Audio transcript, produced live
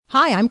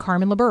Hi, I'm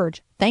Carmen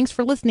LaBerge. Thanks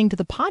for listening to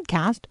the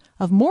podcast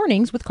of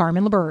Mornings with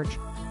Carmen LaBerge.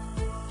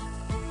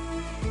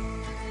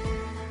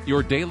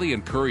 Your daily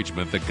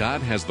encouragement that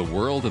God has the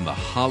world in the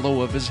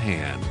hollow of His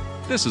hand.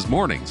 This is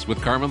Mornings with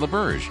Carmen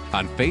LaBerge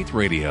on Faith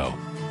Radio.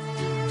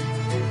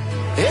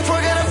 If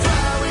we're gonna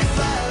fly, we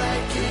fly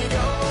like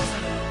eagles,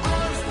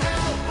 arms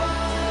out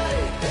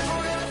wide. If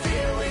we're gonna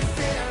fear, we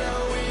fear no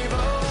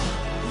evil.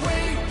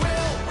 We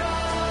will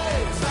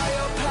rise. By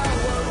your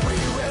power, we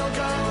will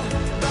go.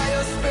 By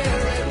your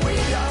spirit, we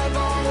are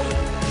bold.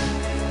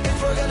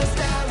 If we're gonna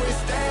stand, we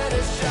stand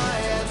as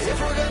giants.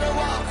 If we're gonna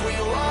walk, we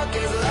walk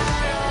as lions.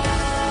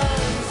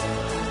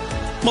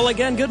 Well,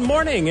 again, good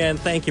morning, and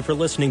thank you for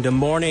listening to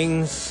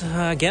Mornings,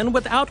 again,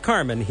 without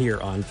Carmen here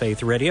on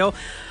Faith Radio.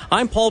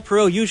 I'm Paul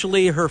Perot,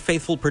 usually her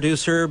faithful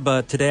producer,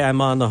 but today I'm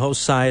on the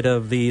host side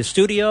of the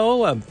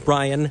studio.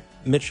 Brian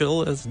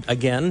Mitchell is,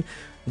 again,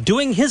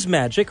 doing his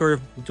magic, or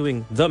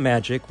doing the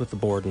magic with the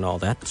board and all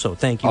that. So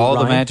thank you, all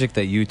Ryan. The magic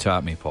that you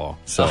taught me, Paul.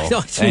 So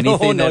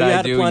anything that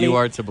I do, plenty. you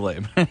are to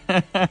blame.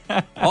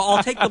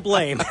 I'll take the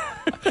blame.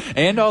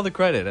 And all the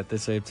credit at the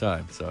same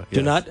time. So yes.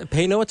 Do not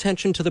pay no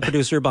attention to the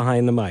producer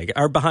behind the mic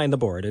or behind the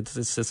board.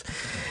 It's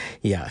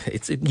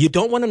you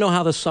don't want to know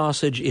how the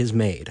sausage is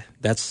made.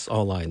 That's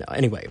all I know.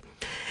 Anyway,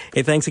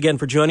 hey, thanks again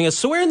for joining us.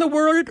 So where in the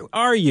world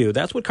are you?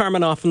 That's what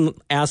Carmen often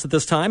asks at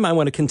this time. I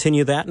want to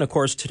continue that. And of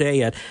course,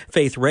 today at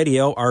Faith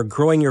Radio, our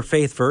Growing Your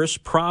Faith verse,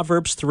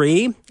 Proverbs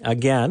 3.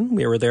 Again,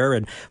 we were there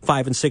at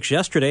 5 and 6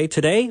 yesterday.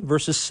 Today,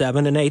 verses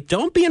 7 and 8.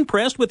 Don't be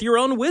impressed with your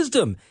own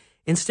wisdom.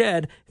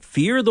 Instead,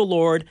 fear the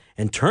Lord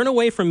and turn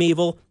away from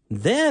evil.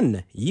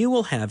 Then you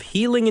will have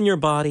healing in your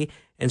body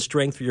and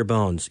strength for your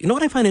bones. You know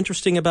what I find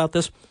interesting about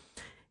this?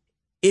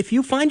 If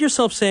you find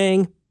yourself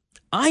saying,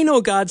 I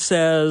know God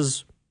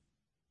says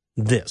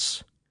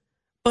this,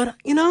 but,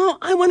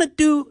 I want to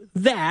do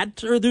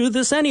that or do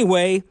this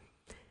anyway,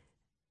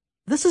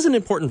 this is an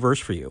important verse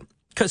for you.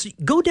 Because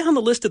go down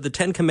the list of the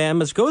 10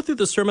 Commandments, go through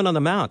the Sermon on the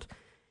Mount.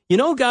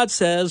 God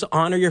says,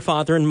 honor your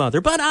father and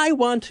mother, but I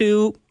want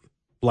to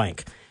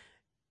blank.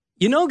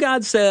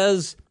 God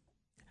says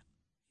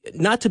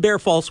not to bear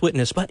false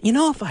witness, but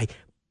if I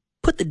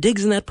put the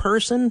digs in that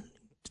person,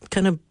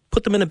 kind of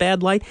put them in a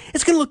bad light,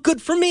 it's going to look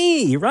good for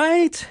me,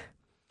 right?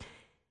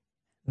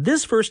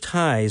 This verse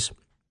ties,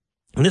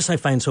 and this I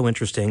find so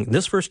interesting,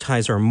 this verse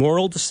ties our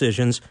moral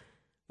decisions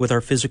with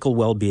our physical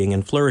well-being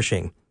and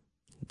flourishing.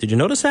 Did you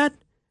notice that?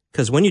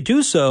 Because when you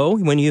do so,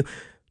 when you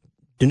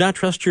do not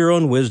trust your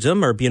own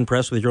wisdom or be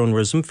impressed with your own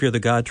wisdom, fear the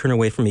God, turn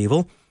away from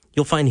evil,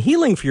 you'll find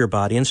healing for your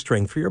body and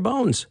strength for your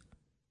bones.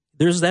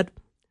 There's that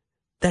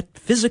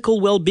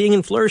physical well-being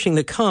and flourishing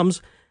that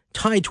comes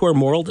tied to our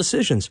moral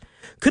decisions.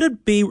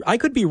 I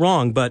could be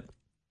wrong, but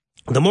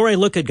the more I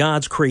look at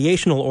God's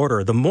creational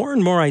order, the more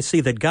and more I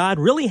see that God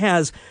really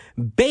has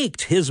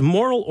baked His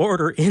moral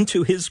order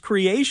into His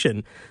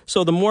creation.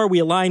 So the more we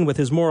align with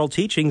His moral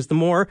teachings, the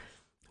more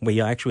we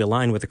actually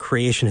align with the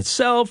creation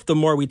itself, the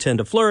more we tend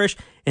to flourish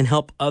and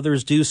help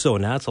others do so.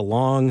 Now, that's a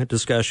long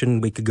discussion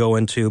we could go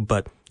into,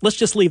 but let's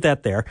just leave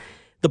that there.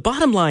 The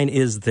bottom line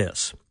is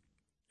this.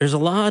 There's a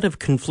lot of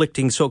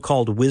conflicting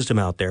so-called wisdom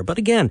out there. But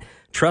again,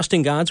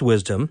 trusting God's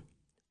wisdom,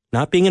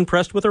 not being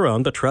impressed with our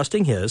own, but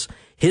trusting His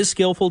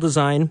skillful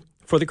design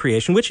for the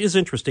creation, which is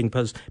interesting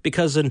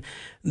because in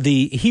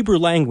the Hebrew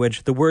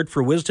language, the word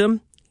for wisdom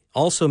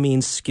also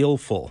means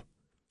skillful.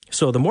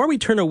 So the more we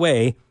turn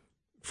away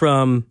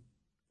from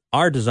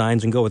our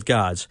designs and go with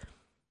God's,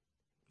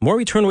 the more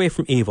we turn away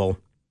from evil,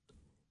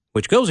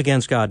 which goes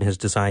against God and His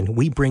design,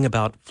 we bring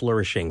about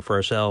flourishing for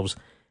ourselves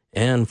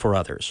and for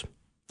others.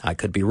 I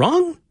could be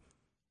wrong,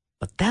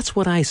 but that's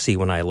what I see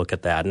when I look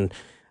at that. And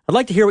I'd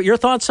like to hear what your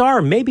thoughts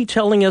are, maybe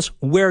telling us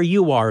where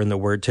you are in the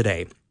Word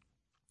today.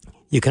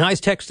 You can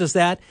always text us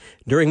that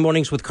during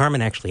Mornings with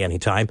Carmen, actually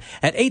anytime,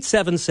 at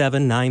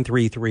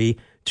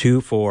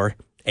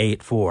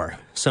 877-933-2484.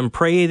 Some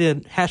Pray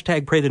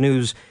the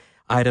News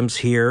items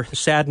here.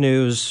 Sad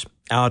news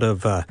out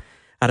of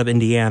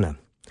Indiana.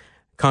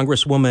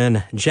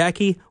 Congresswoman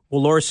Jackie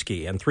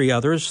Walorski and 3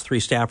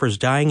 staffers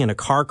dying in a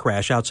car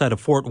crash outside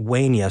of Fort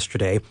Wayne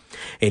yesterday.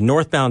 A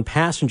northbound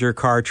passenger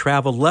car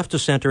traveled left to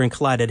center and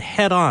collided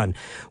head-on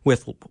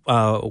with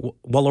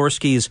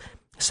Walorski's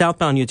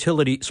southbound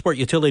sport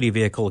utility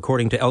vehicle,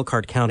 according to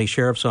Elkhart County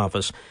Sheriff's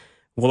Office.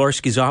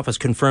 Walorski's office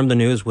confirmed the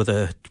news with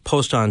a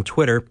post on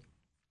Twitter.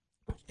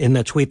 In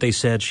that tweet, they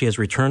said she has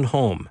returned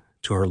home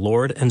to her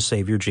Lord and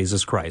Savior,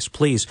 Jesus Christ.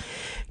 Please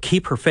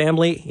keep her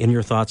family in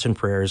your thoughts and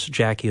prayers.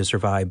 Jackie is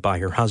survived by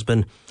her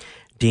husband,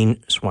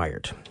 Dean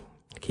Swihart.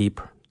 Keep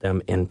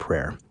them in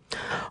prayer.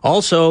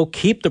 Also,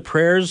 keep the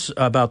prayers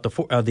about the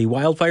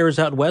wildfires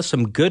out west.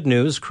 Some good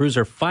news. Crews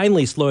are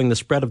finally slowing the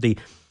spread of the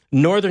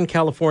Northern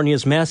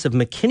California's massive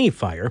McKinney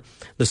Fire.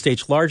 The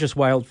state's largest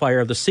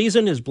wildfire of the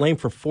season is blamed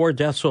for 4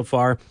 deaths so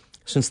far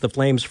since the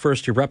flames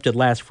first erupted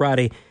last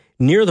Friday.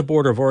 Near the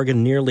border of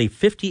Oregon, nearly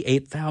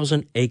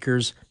 58,000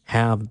 acres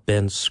have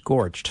been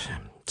scorched.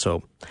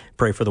 So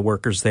pray for the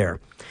workers there.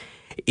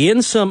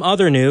 In some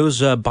other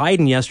news,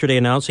 Biden yesterday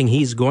announcing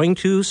he's going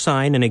to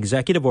sign an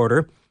executive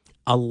order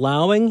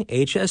allowing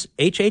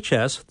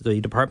HHS, the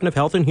Department of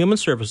Health and Human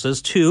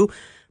Services, to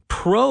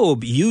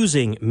probe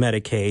using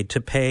Medicaid to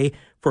pay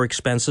for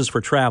expenses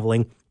for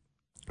traveling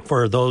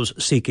for those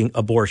seeking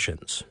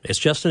abortions. It's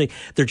just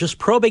they're just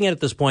probing it at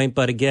this point,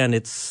 but again,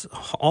 it's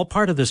all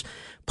part of this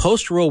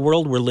post-Roe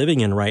world we're living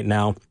in right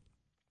now,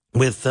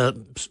 with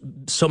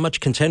so much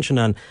contention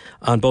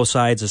on both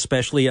sides,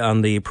 especially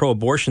on the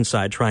pro-abortion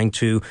side, trying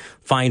to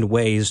find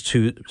ways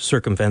to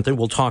circumvent it.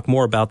 We'll talk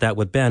more about that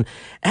with Ben.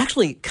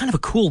 Actually, kind of a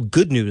cool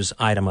good news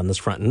item on this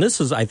front, and this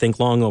is, I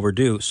think, long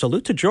overdue.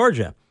 Salute to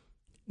Georgia,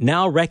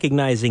 now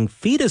recognizing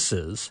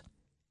fetuses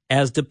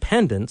as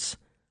dependents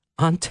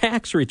on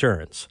tax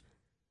returns.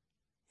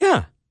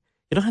 Yeah.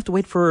 You don't have to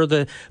wait for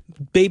the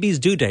baby's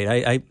due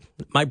date.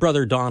 My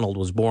brother Donald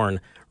was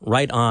born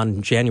right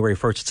on January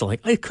 1st. It's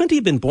like, I couldn't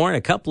have been born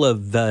a couple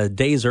of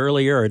days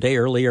earlier, or a day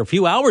earlier, a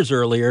few hours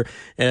earlier.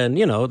 And,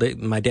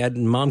 my dad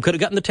and mom could have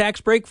gotten the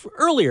tax break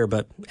earlier.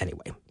 But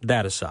anyway,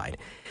 that aside.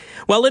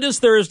 Well, it is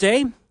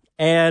Thursday.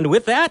 And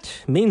with that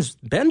means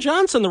Ben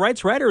Johnson, the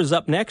rights writer, is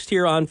up next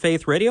here on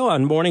Faith Radio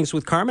on Mornings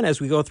with Carmen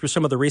as we go through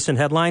some of the recent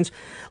headlines,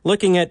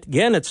 looking at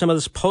some of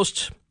this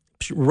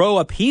post-Roe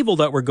upheaval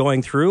that we're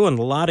going through and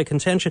a lot of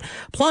contention.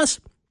 Plus,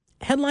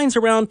 headlines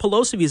around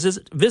Pelosi's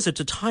visit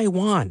to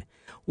Taiwan.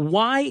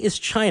 Why is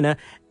China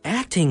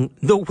acting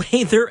the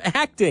way they're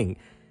acting?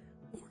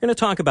 We're going to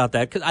talk about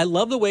that because I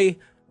love the way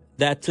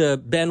that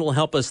Ben will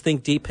help us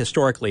think deep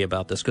historically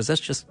about this, because that's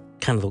just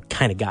kind of the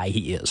kind of guy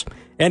he is.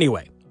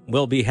 Anyway,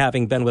 we'll be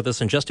having Ben with us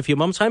in just a few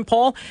moments. I'm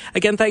Paul.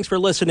 Again, thanks for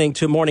listening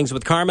to Mornings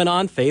with Carmen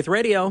on Faith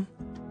Radio.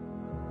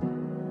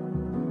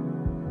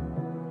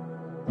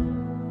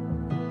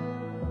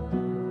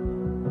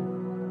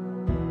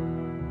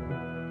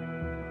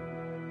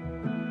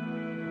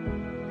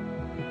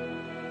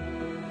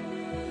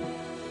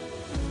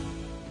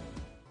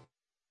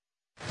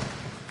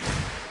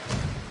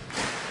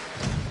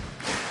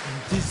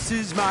 This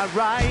is my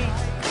right,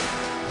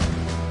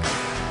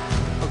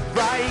 a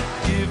right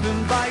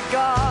given by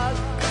God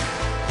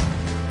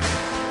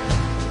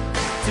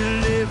to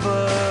live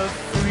a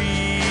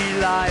free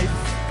life,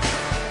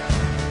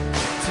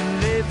 to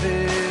live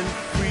in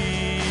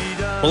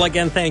freedom. Well,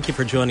 again, thank you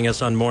for joining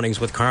us on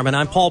Mornings with Carmen.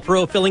 I'm Paul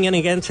Perot, filling in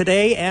again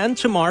today and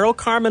tomorrow.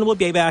 Carmen will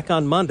be back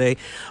on Monday,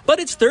 but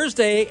it's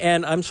Thursday,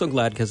 and I'm so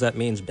glad because that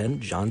means Ben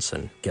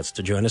Johnson gets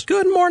to join us.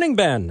 Good morning,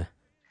 Ben.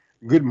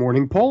 Good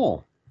morning,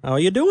 Paul. How are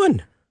you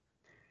doing?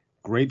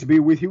 Great to be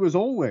with you as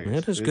always.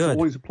 It is it's good.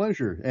 Always a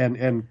pleasure,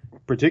 and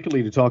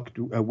particularly to talk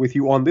with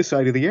you on this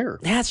side of the air.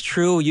 That's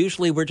true.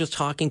 Usually we're just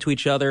talking to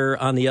each other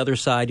on the other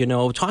side,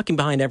 talking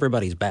behind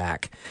everybody's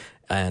back.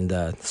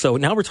 And so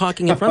now we're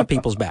talking in front of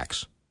people's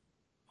backs.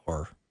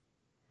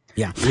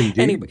 Yeah. Indeed,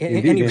 Anyway.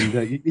 And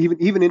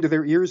even into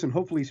their ears, and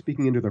hopefully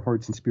speaking into their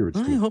hearts and spirits,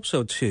 too. I hope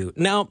so, too.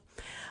 Now,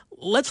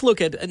 let's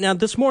look at,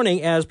 this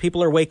morning, as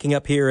people are waking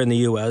up here in the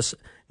U.S.,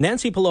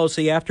 Nancy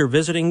Pelosi, after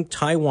visiting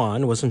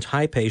Taiwan, was in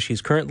Taipei.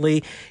 She's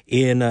currently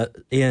in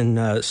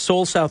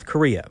Seoul, South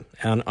Korea,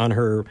 on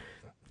her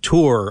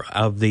tour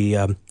of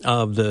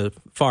the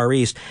Far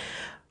East.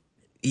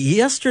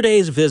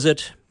 Yesterday's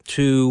visit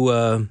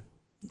to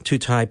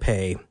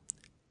Taipei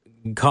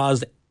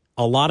caused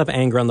a lot of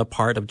anger on the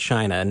part of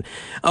China. And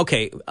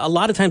okay, a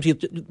lot of times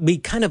we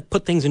kind of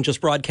put things in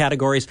just broad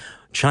categories.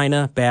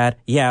 China, bad.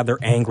 Yeah, they're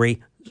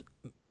angry.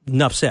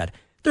 Enough said.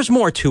 There's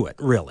more to it,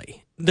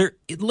 really.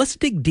 Let's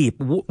dig deep.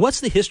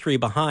 What's the history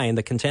behind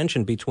the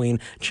contention between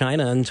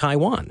China and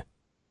Taiwan?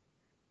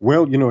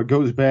 Well, it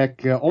goes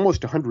back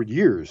almost 100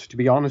 years, to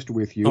be honest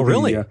with you. Oh,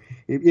 really?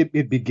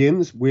 It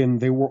begins when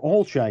they were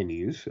all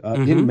Chinese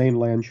in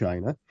mainland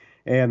China.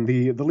 And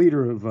the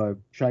leader of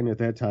China at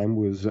that time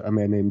was a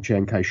man named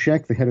Chiang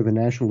Kai-shek, the head of the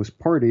Nationalist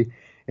Party.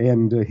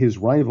 And his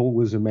rival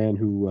was a man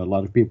who a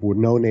lot of people would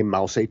know named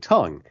Mao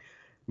Zedong.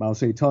 Mao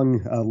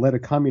Zedong led a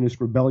communist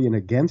rebellion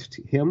against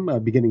him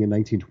beginning in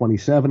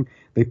 1927.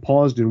 They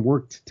paused and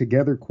worked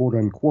together, quote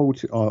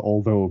unquote,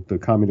 although the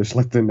communists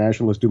let the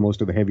nationalists do most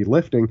of the heavy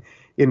lifting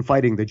in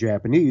fighting the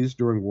Japanese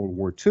during World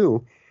War II.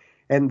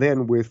 And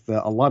then with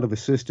a lot of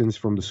assistance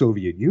from the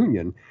Soviet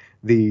Union,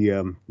 the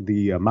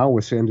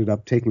Maoists ended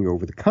up taking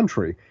over the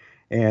country.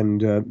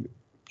 And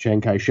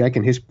Chiang Kai-shek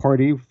and his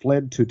party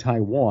fled to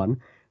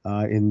Taiwan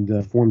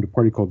and formed a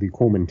party called the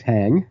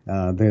Kuomintang.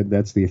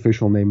 That's the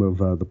official name of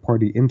the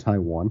party in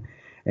Taiwan.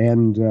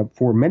 And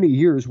for many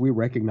years, we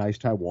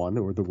recognized Taiwan,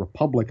 or the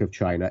Republic of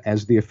China,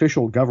 as the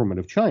official government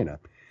of China.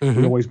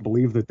 We always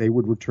believed that they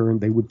would return,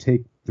 they would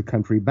take the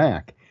country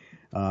back.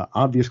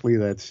 Obviously,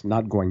 that's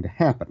not going to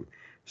happen.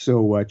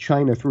 So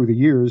China, through the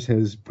years,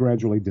 has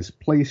gradually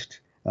displaced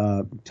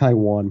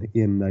Taiwan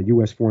in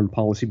U.S. foreign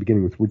policy,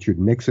 beginning with Richard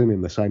Nixon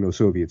in the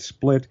Sino-Soviet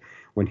split,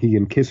 when he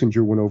and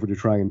Kissinger went over to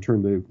try and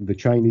turn the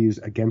Chinese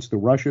against the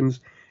Russians,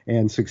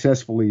 and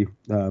successfully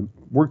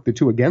worked the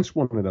two against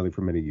one another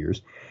for many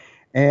years.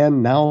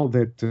 And now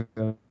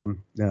that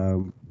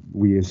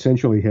we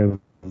essentially have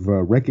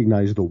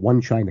recognized the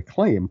one China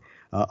claim,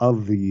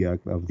 of the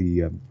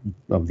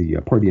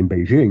party in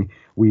Beijing,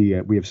 we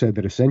have said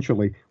that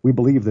essentially we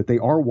believe that they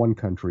are one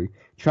country.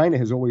 China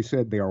has always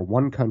said they are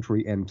one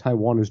country, and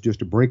Taiwan is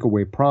just a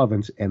breakaway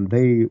province, and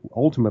they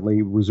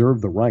ultimately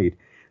reserve the right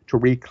to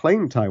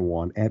reclaim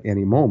Taiwan at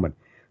any moment.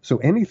 So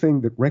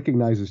anything that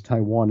recognizes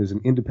Taiwan as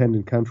an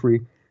independent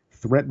country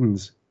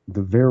threatens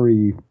the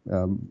very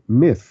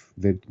myth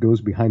that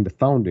goes behind the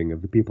founding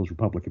of the People's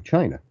Republic of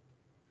China.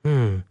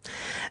 And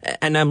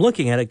I'm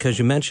looking at it because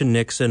you mentioned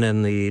Nixon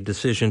and the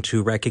decision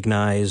to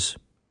recognize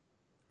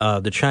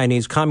the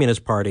Chinese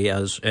Communist Party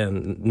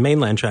and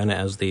mainland China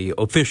as the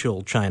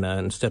official China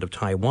instead of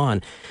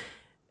Taiwan.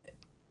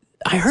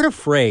 I heard a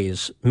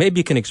phrase,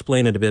 maybe you can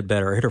explain it a bit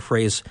better. I heard a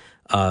phrase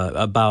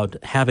about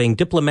having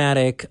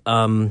diplomatic,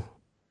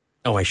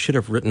 I should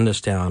have written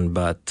this down,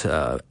 but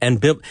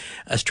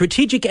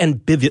strategic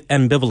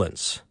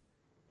ambivalence.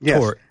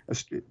 Yes,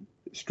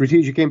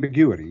 strategic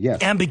ambiguity,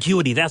 yes.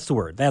 Ambiguity, that's the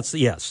word.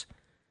 Yes.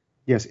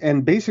 Yes,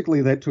 and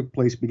basically that took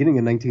place beginning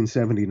in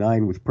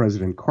 1979 with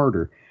President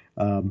Carter.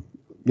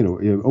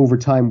 Over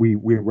time we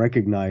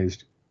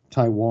recognized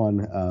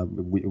Taiwan.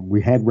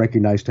 We had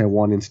recognized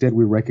Taiwan. Instead,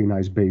 we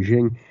recognized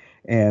Beijing,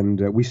 and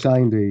we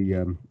signed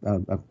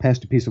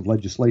passed a piece of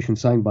legislation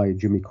signed by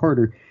Jimmy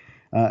Carter,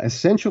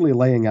 essentially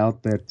laying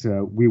out that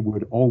we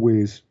would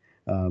always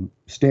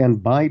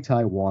stand by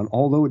Taiwan,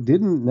 although it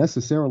didn't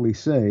necessarily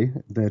say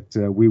that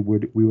we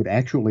would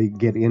actually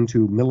get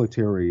into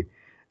military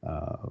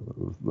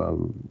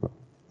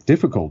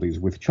difficulties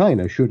with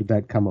China should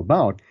that come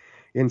about.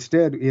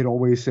 Instead, it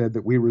always said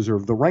that we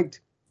reserve the right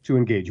to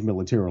engage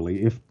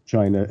militarily if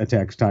China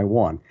attacks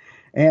Taiwan.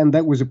 And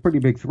that was a pretty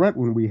big threat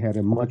when we had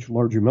a much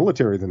larger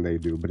military than they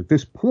do. But at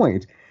this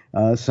point,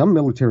 some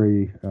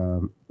military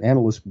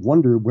analysts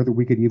wonder whether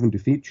we could even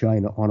defeat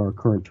China on our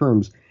current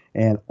terms.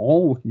 And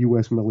all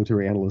U.S.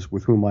 military analysts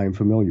with whom I am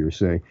familiar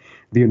say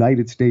the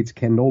United States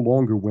can no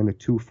longer win a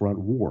two-front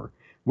war,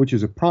 which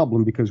is a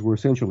problem because we're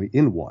essentially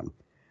in one.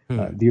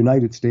 The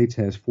United States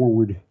has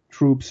forward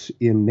troops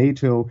in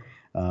NATO,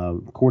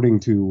 according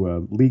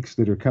to leaks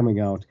that are coming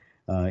out,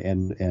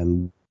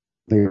 and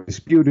they're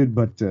disputed,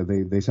 but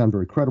they sound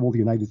very credible. The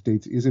United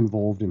States is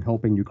involved in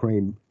helping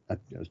Ukraine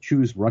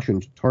choose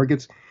Russian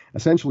targets.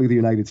 Essentially, the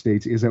United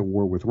States is at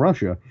war with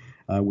Russia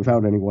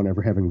without anyone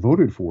ever having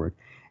voted for it.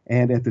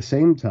 And at the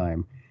same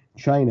time,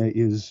 China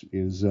is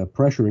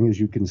pressuring, as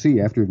you can see,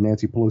 after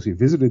Nancy Pelosi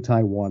visited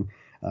Taiwan,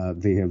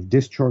 they have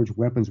discharged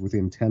weapons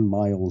within 10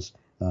 miles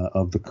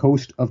of the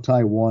coast of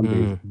Taiwan.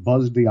 They've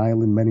buzzed the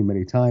island many,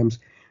 many times.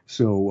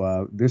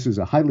 So this is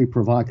a highly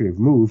provocative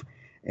move.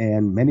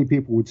 And many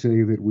people would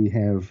say that we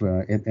have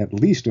at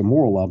least a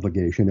moral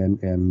obligation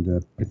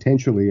and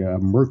potentially a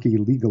murky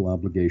legal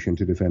obligation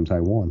to defend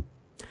Taiwan.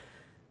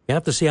 You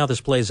have to see how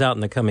this plays out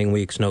in the coming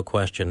weeks, no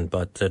question,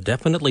 but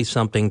definitely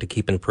something to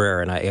keep in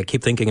prayer. And I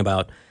keep thinking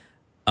about,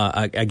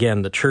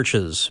 again, the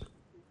churches,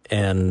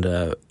 and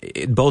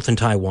both in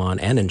Taiwan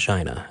and in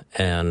China,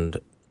 and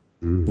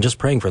just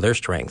praying for their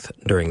strength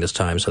during this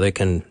time so they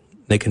can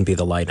be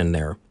the light in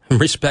their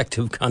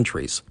respective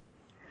countries.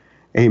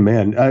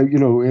 Amen.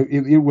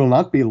 It will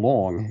not be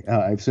long.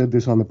 I've said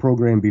this on the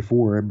program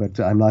before, but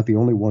I'm not the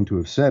only one to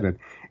have said it.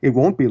 It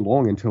won't be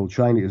long until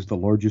China is the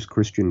largest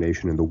Christian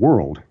nation in the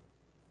world.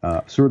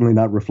 Certainly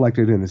not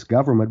reflected in its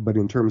government, but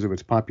in terms of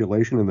its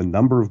population and the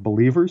number of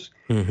believers.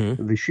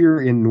 The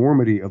sheer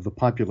enormity of the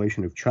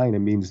population of China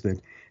means that,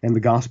 and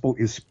the gospel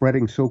is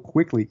spreading so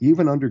quickly,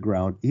 even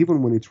underground,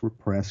 even when it's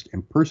repressed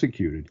and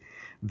persecuted,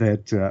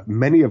 that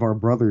many of our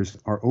brothers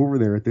are over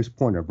there at this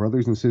point. Our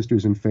brothers and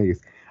sisters in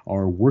faith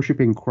are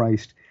worshiping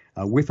Christ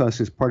with us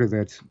as part of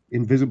that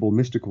invisible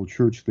mystical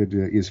church that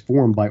is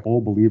formed by all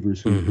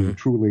believers who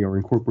truly are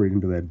incorporated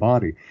into that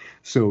body.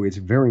 So it's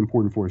very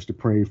important for us to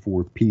pray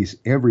for peace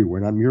everywhere,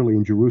 not merely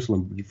in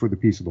Jerusalem, but for the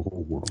peace of the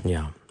whole world.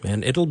 Yeah,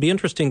 and it'll be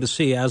interesting to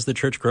see as the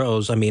church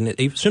grows. I mean,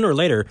 sooner or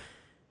later,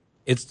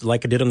 it's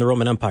like it did in the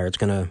Roman Empire. It's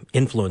going to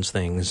influence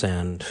things,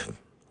 and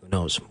who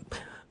knows?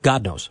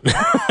 God knows.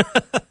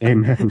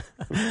 Amen.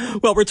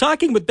 Well, we're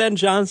talking with Ben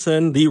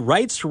Johnson, the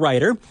rights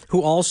writer,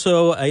 who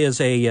also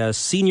is a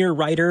senior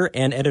writer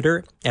and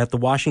editor at The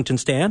Washington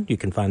Stand. You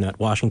can find that at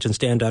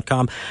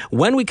WashingtonStand.com.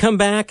 When we come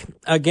back,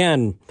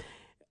 again,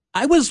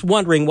 I was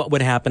wondering what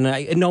would happen.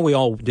 I know we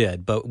all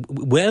did, but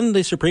when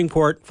the Supreme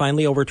Court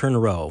finally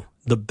overturned Roe,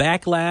 the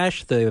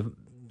backlash,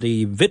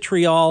 the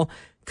vitriol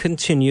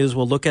continues.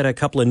 We'll look at a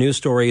couple of news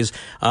stories,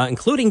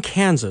 including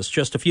Kansas.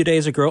 Just a few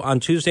days ago on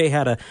Tuesday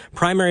had a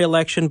primary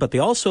election, but they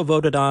also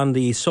voted on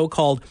the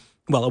so-called,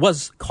 well, it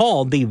was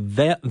called the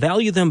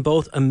Value Them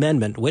Both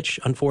Amendment,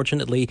 which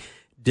unfortunately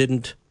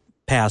didn't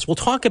pass. We'll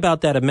talk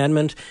about that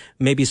amendment,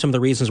 maybe some of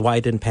the reasons why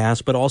it didn't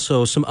pass, but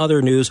also some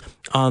other news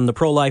on the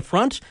pro-life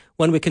front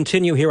when we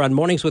continue here on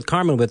Mornings with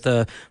Carmen with,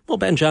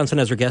 Ben Johnson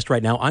as our guest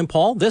right now. I'm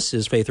Paul. This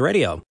is Faith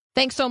Radio.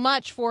 Thanks so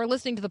much for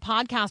listening to the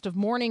podcast of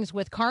Mornings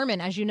with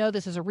Carmen. As you know,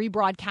 this is a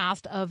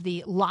rebroadcast of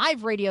the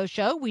live radio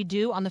show we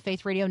do on the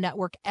Faith Radio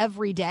Network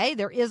every day.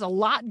 There is a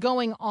lot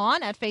going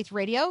on at Faith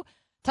Radio.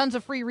 Tons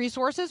of free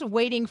resources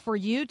waiting for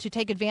you to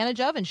take advantage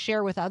of and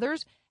share with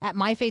others at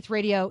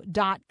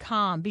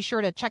myfaithradio.com. Be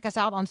sure to check us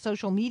out on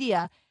social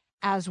media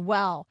as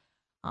well.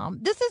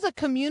 This is a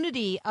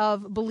community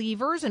of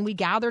believers, and we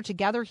gather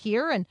together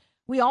here, and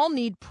we all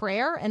need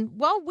prayer. And,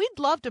 well, we'd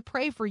love to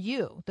pray for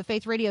you. The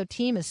Faith Radio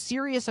team is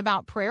serious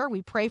about prayer.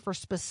 We pray for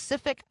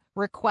specific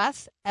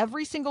requests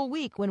every single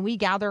week when we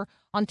gather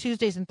on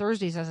Tuesdays and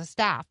Thursdays as a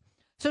staff.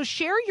 So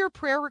share your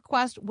prayer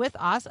request with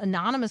us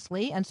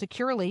anonymously and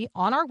securely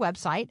on our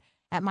website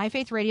at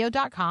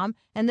myfaithradio.com,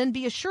 and then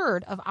be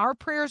assured of our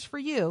prayers for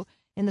you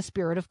in the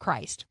Spirit of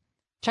Christ.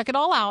 Check it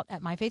all out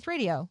at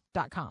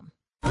myfaithradio.com.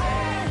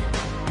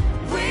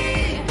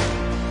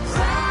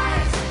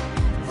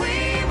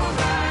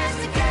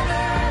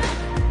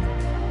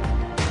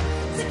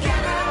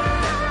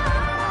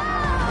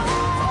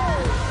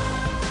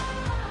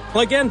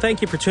 Well, again,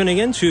 thank you for tuning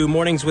in to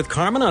Mornings with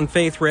Carmen on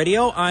Faith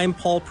Radio. I'm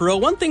Paul Perot.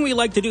 One thing we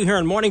like to do here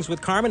on Mornings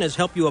with Carmen is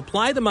help you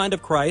apply the mind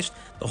of Christ,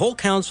 the whole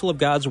counsel of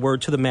God's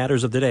Word, to the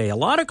matters of the day. A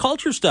lot of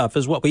culture stuff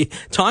is what we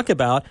talk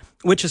about,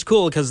 which is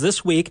cool because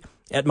this week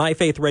at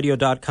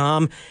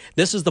myfaithradio.com,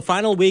 this is the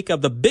final week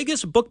of the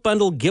biggest book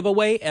bundle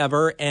giveaway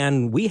ever,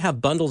 and we have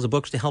bundles of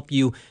books to help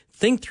you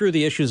think through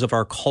the issues of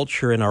our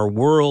culture and our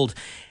world,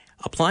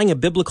 applying a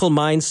biblical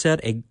mindset,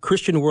 a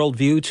Christian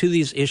worldview to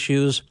these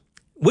issues.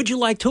 Would you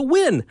like to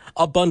win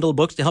a bundle of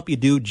books to help you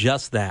do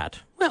just that?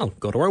 Well,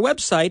 go to our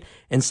website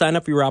and sign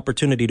up for your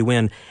opportunity to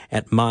win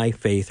at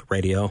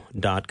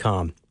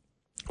myfaithradio.com.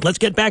 Let's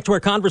get back to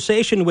our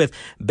conversation with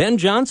Ben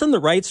Johnson,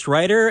 the rights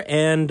writer.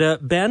 And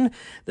Ben,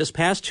 this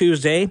past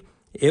Tuesday,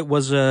 it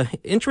was an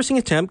interesting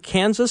attempt.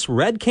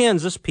 Red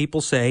Kansas, people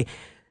say,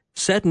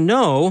 said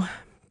no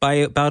by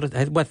about,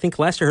 I think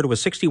last I heard it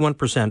was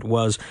 61%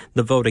 was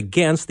the vote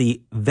against the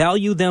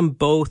Value Them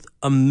Both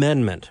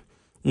amendment.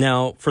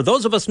 Now, for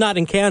those of us not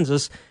in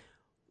Kansas,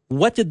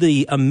 what did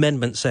the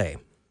amendment say?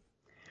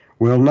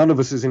 Well, none of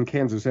us is in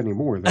Kansas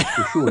anymore, that's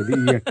for sure.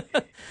 The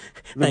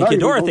Thank you,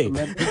 Dorothy.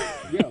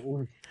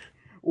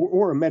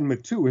 Or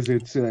Amendment 2, as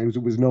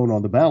it was known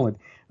on the ballot.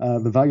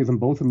 The Value Them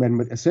Both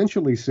Amendment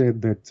essentially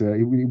said that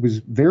it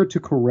was there to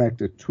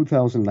correct a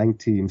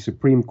 2019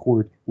 Supreme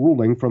Court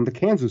ruling from the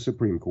Kansas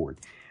Supreme Court.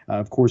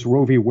 Of course,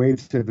 Roe v.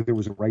 Wade said that there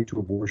was a right to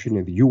abortion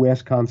in the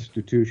U.S.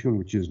 Constitution,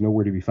 which is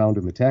nowhere to be found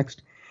in the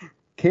text.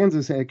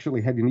 Kansas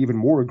actually had an even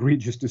more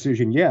egregious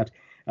decision yet.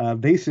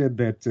 They said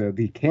that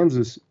the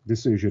Kansas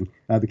decision,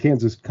 the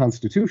Kansas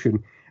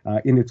Constitution,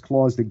 in its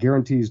clause that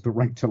guarantees the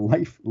right to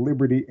life,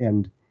 liberty,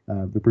 and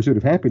the pursuit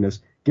of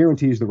happiness,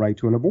 guarantees the right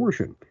to an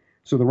abortion.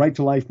 So the right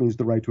to life means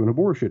the right to an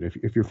abortion,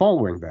 if you're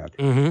following that.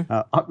 Mm-hmm.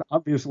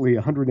 Obviously,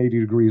 180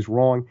 degrees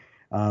wrong,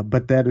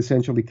 but that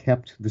essentially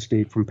kept the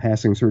state from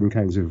passing certain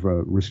kinds of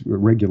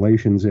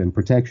regulations and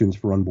protections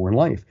for unborn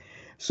life.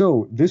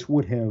 So this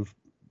would have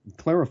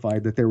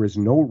clarified that there is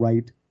no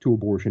right to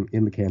abortion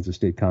in the Kansas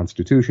State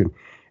Constitution.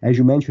 As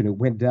you mentioned, it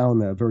went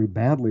down very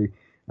badly,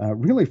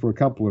 really for a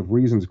couple of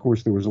reasons. Of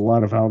course, there was a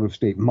lot of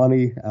out-of-state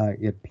money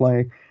at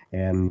play,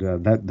 and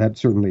that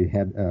certainly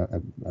had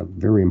a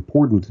very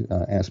important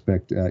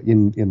aspect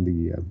in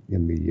the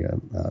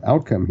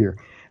outcome here.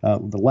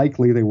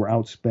 Likely, they were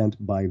outspent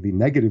by the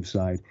negative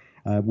side,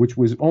 which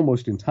was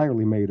almost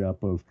entirely made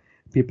up of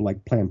people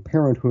like Planned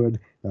Parenthood,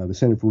 the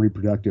Center for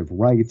Reproductive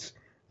Rights,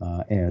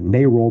 and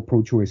NARAL,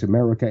 Pro-Choice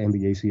America, and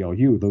the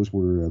ACLU. Those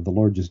were the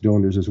largest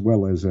donors, as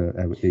well as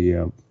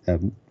a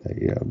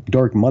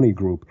dark money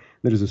group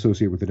that is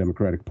associated with the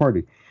Democratic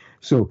Party.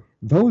 So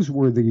those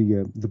were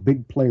the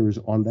big players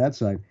on that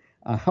side.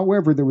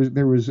 However, there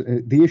was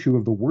the issue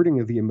of the wording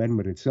of the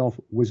amendment itself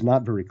was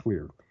not very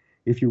clear.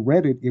 If you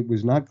read it, it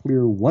was not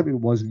clear what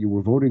it was that you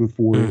were voting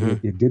for.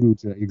 Mm-hmm. It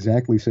didn't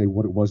exactly say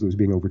what it was that was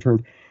being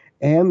overturned.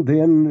 And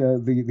then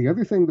the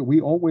other thing that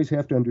we always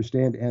have to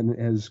understand, and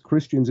as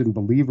Christians and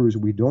believers,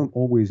 we don't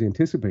always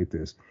anticipate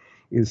this,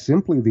 is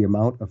simply the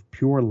amount of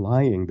pure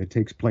lying that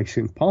takes place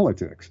in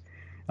politics.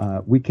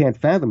 We can't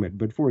fathom it.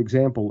 But, for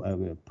example,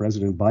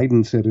 President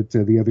Biden said it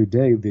the other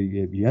day,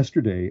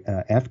 yesterday,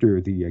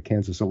 after the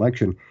Kansas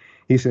election.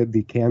 He said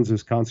the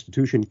Kansas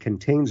Constitution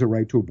contains a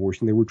right to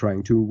abortion. They were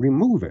trying to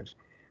remove it.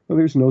 Well,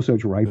 there's no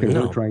such right. They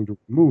were trying to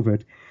remove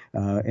it.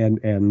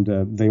 And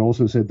they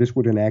also said this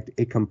would enact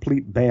a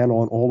complete ban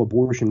on all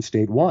abortion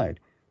statewide.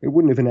 It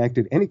wouldn't have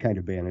enacted any kind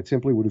of ban. It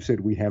simply would have said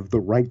we have the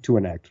right to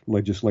enact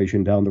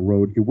legislation down the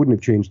road. It wouldn't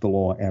have changed the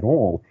law at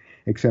all,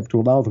 except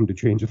to allow them to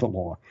change the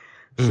law.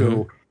 Mm-hmm.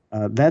 So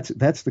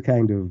that's the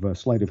kind of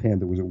sleight of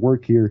hand that was at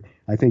work here.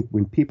 I think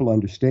when people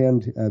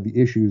understand the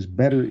issues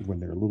better, when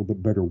they're a little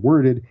bit better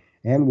worded,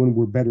 and when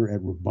we're better at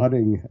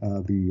rebutting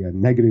the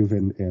negative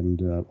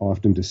and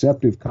often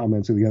deceptive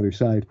comments of the other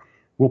side,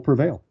 we'll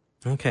prevail.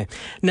 Okay.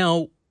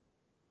 Now,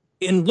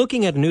 in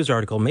looking at a news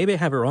article, maybe I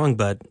have it wrong,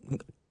 but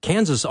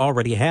Kansas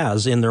already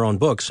has in their own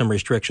book some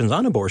restrictions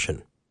on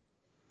abortion.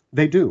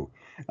 They do.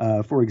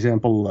 For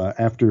example,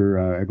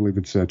 after I believe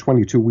it's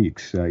 22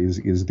 weeks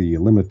is the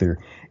limit there.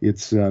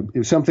 It's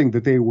something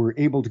that they were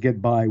able to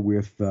get by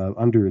with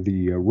under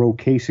the Roe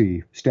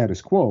Casey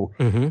status quo,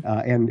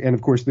 and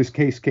of course this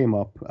case came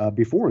up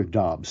before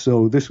Dobbs.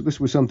 So this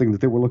was something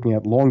that they were looking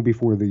at long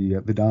before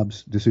the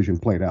Dobbs decision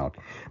played out.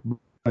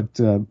 But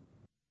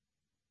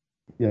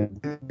yeah,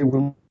 they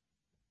will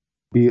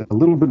be a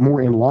little bit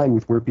more in line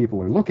with where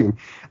people are looking.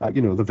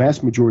 The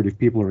vast majority of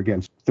people are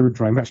against third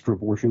trimester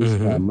abortions.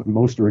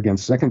 Most are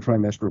against second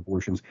trimester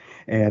abortions.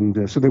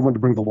 And so they want to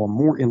bring the law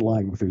more in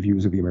line with the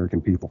views of the American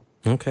people.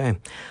 Okay.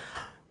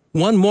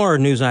 One more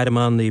news item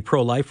on the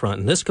pro-life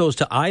front, and this goes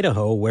to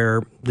Idaho,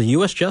 where the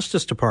U.S.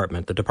 Justice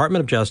Department, the Department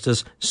of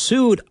Justice,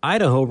 sued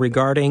Idaho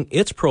regarding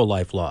its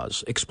pro-life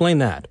laws. Explain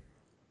that.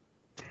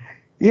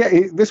 Yeah,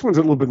 this one's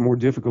a little bit more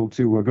difficult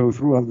to go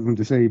through, other than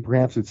to say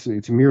perhaps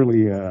it's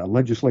merely a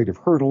legislative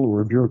hurdle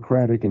or a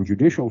bureaucratic and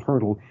judicial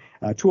hurdle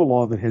to a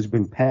law that has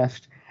been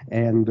passed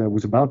and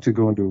was about to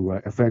go into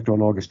effect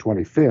on August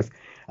 25th.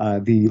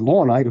 The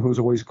law in Idaho is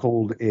always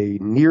called a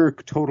near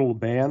total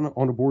ban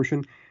on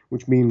abortion,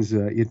 which means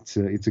it's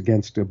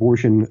against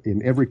abortion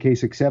in every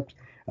case except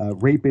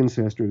rape,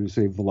 incest, or to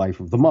save the life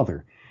of the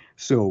mother.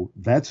 So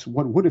that's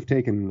what would have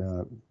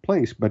taken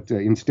place, but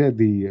instead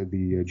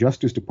the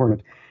Justice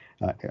Department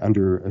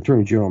under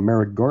Attorney General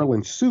Merrick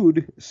Garland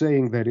sued,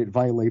 saying that it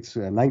violates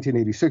a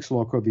 1986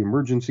 law called the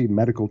Emergency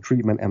Medical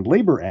Treatment and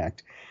Labor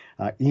Act,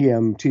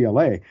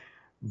 EMTLA.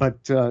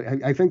 But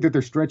I think that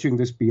they're stretching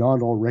this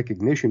beyond all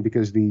recognition,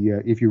 because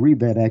if you read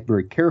that act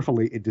very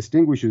carefully, it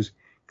distinguishes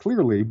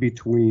clearly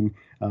between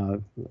a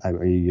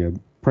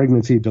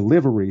pregnancy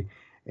delivery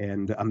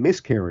and a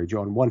miscarriage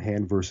on one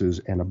hand versus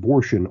an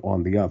abortion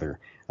on the other.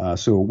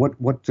 So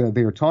what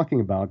they are talking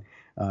about,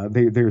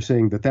 they're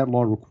saying that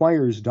law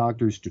requires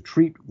doctors to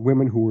treat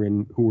women who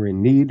are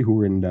in need,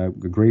 who are in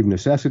grave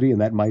necessity,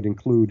 and that might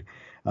include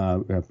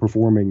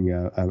performing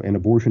an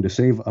abortion to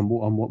save a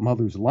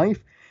mother's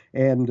life.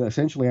 And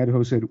essentially,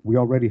 Idaho said, we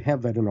already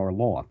have that in our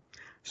law.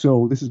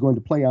 So this is going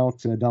to play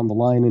out down the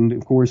line. And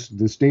of course,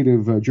 the state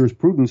of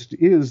jurisprudence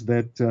is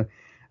that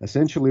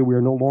essentially we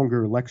are no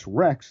longer lex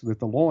rex, that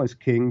the law is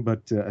king,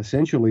 but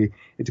essentially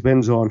it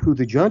depends on who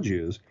the judge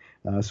is.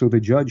 So the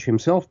judge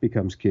himself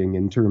becomes king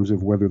in terms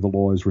of whether the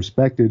law is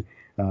respected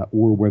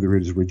or whether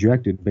it is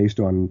rejected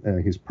based on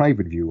his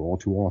private view all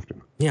too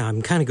often. Yeah,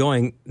 I'm kind of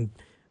going...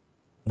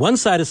 One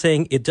side is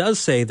saying it does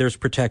say there's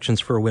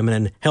protections for women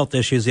and health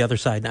issues. The other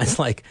side, it's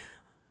like,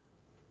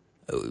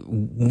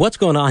 what's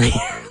going on here?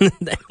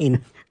 I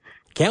mean,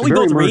 can't we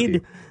both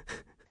read?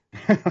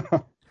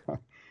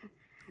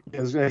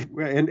 Yes,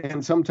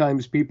 and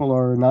sometimes people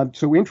are not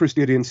so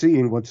interested in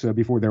seeing what's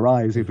before their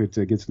eyes if it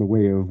gets in the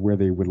way of where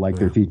they would like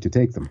their feet to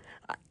take them.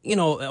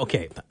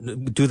 Okay,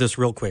 do this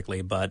real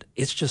quickly, but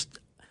it's just,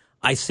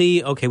 I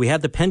see, okay, we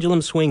had the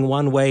pendulum swing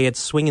one way, it's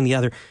swinging the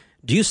other.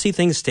 Do you see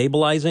things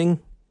stabilizing,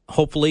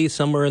 hopefully,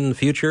 somewhere in the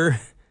future?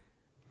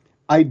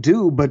 I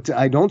do, but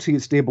I don't see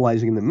it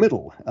stabilizing in the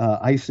middle.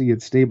 I see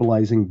it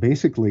stabilizing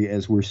basically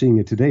as we're seeing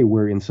it today,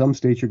 where in some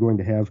states you're going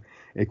to have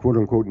a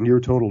quote-unquote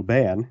near-total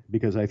ban,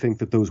 because I think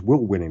that those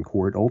will win in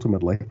court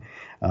ultimately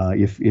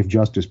if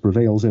justice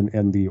prevails,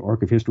 and the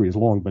arc of history is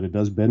long, but it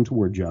does bend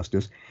toward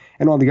justice.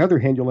 And on the other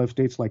hand, you'll have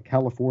states like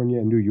California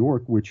and New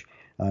York, which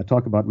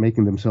talk about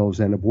making themselves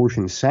an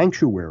abortion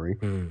sanctuary,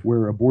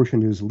 where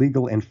abortion is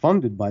legal and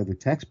funded by the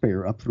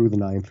taxpayer up through the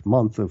 9th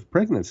month of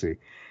pregnancy.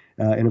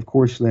 And of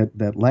course,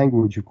 that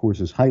language, of course,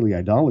 is highly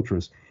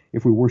idolatrous.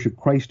 If we worship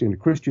Christ in a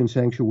Christian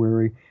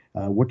sanctuary,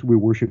 what do we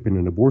worship in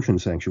an abortion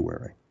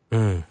sanctuary?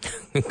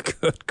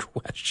 Good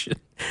question.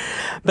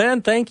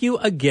 Ben, thank you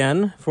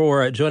again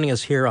for joining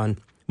us here on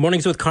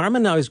Mornings with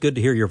Carmen. Now it's good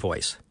to hear your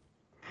voice.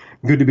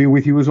 Good to be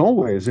with you as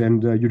always,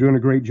 and you're doing a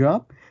great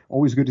job.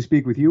 Always good to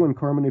speak with you and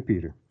Carmen and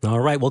Peter. All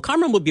right. Well,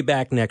 Carmen will be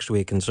back next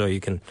week, and so you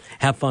can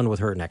have fun with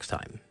her next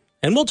time.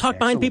 And we'll talk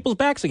behind people's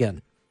backs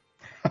again.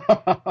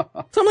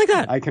 Something like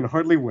that. I can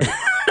hardly wait.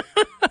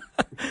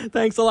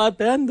 Thanks a lot,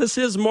 Ben. This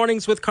is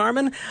Mornings with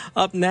Carmen.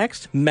 Up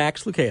next,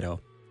 Max Lucado.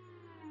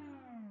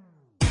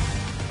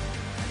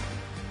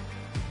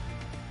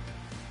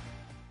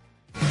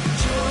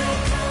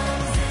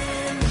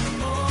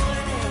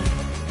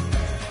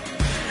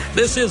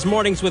 This is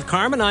Mornings with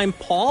Carmen. I'm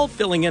Paul,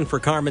 filling in for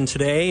Carmen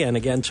today and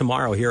again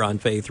tomorrow here on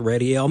Faith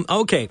Radio.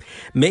 Okay,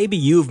 maybe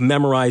you've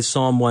memorized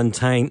Psalm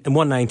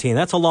 119.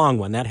 That's a long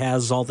one. That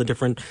has all the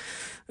different,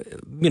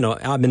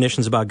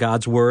 admonitions about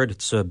God's Word.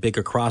 It's a big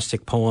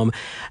acrostic poem.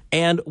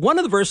 And one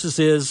of the verses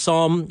is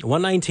Psalm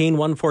 119,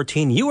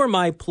 114. You are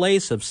my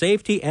place of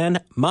safety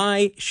and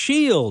my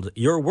shield.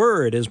 Your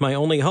word is my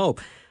only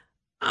hope.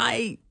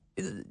 I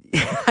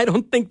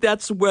don't think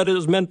that's what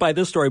is meant by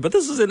this story, but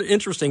this is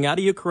interesting. Out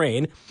of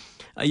Ukraine,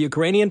 a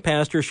Ukrainian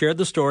pastor shared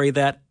the story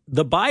that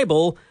the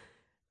Bible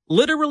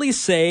literally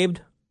saved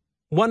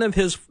one of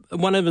his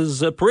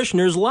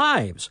parishioners'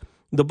 lives.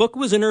 The book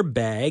was in her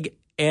bag,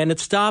 and it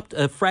stopped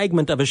a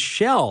fragment of a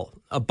shell.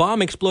 A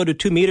bomb exploded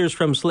 2 meters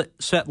from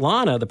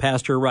Svetlana, the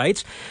pastor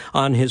writes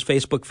on his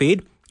Facebook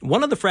feed.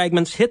 One of the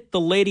fragments hit the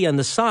lady on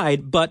the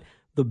side, but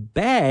the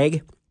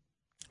bag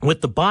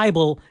with the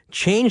Bible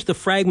changed the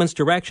fragment's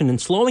direction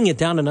and slowing it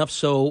down enough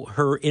so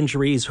her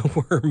injuries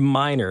were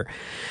minor.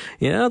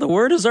 Yeah, the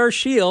word is our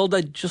shield.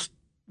 I just,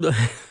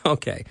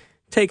 okay,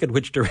 take it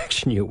which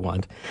direction you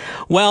want.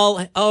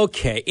 Well,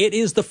 okay, it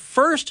is the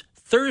first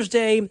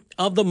Thursday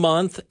of the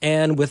month,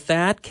 and with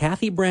that,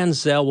 Kathy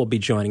Branzell will be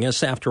joining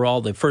us. After all,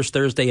 the first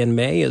Thursday in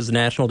May is the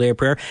National Day of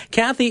Prayer.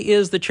 Kathy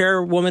is the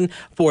chairwoman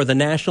for the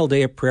National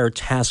Day of Prayer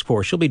Task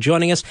Force. She'll be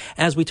joining us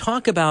as we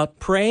talk about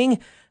praying,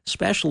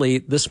 especially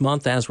this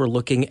month as we're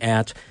looking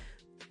at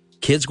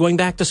kids going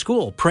back to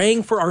school.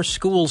 Praying for our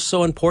schools,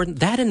 so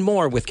important. That and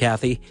more with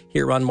Kathy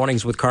here on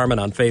Mornings with Carmen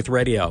on Faith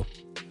Radio.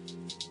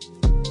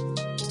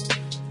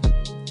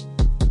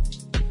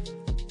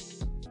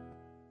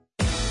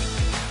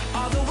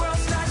 All the world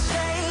starts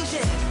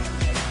changing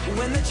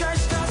when the church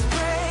starts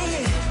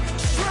praying.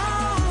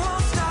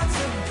 Strongholds start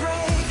to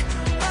break.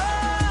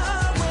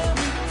 Oh, when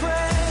we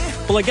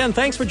pray. Well, again,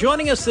 thanks for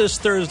joining us this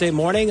Thursday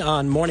morning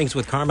on Mornings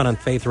with Carmen on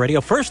Faith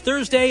Radio. First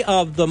Thursday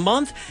of the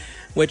month,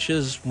 which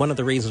is one of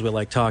the reasons we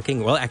like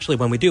talking. Well, actually,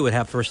 when we do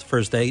have first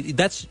Thursday,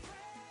 should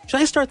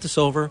I start this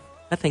over?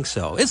 I think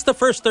so. It's the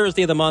first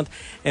Thursday of the month,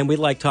 and we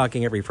like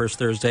talking every first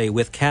Thursday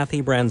with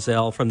Kathy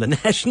Branzell from the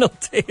National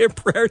Day of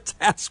Prayer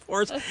Task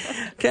Force.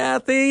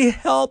 Kathy,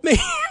 help me.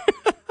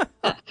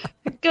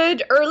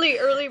 Good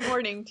early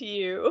morning to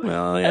you.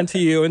 Well, and to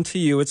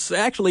you. It's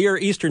actually your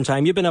Eastern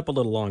time. You've been up a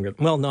little longer.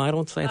 Well, no, I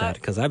don't say that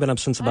because I've been up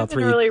since about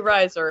 3. I'm an early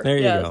riser. There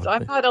you yes, go.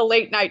 I'm not a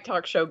late night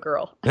talk show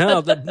girl.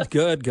 Oh,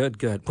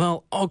 good.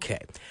 Well, okay.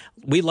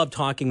 We love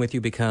talking with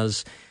you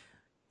because,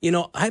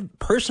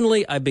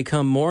 I've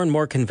become more and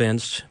more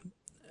convinced,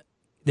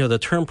 the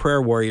term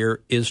prayer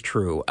warrior is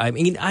true. I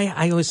mean,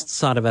 I always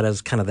thought of it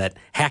as kind of that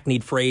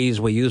hackneyed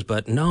phrase we use,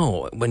 but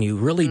no, when you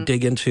really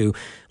dig into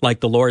like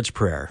the Lord's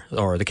Prayer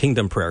or the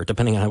Kingdom Prayer,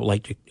 depending on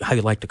how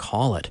you like to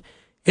call it,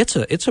 it's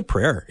a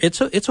prayer. It's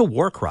a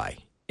war cry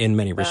in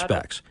many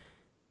respects.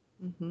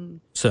 Mm-hmm.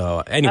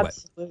 So anyway,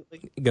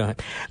 absolutely. Go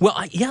ahead. Well,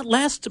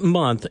 last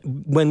month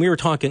when we were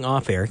talking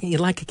off air, you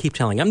like to keep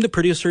telling. I'm the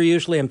producer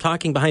usually. I'm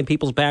talking behind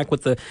people's back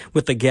with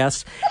the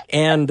guests,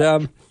 and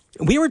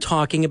we were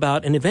talking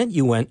about an event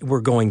you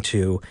were going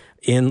to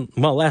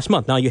last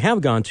month. Now you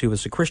have gone to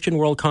is the Christian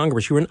World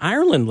Congress. You were in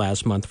Ireland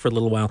last month for a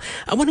little while.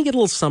 I want to get a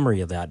little summary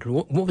of that.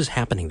 What was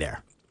happening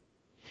there?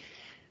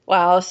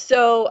 Wow.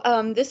 So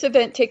this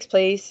event takes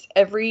place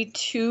every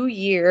 2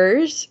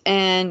 years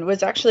and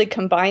was actually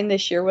combined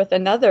this year with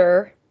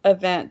another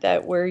event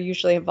that we're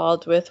usually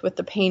involved with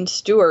the Payne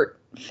Stewart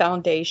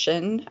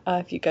Foundation.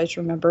 If you guys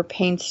remember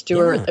Payne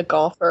Stewart, the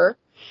golfer,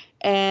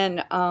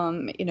 and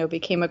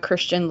became a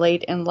Christian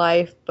late in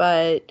life,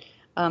 but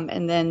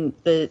and then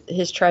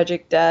his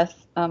tragic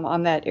death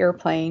on that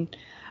airplane.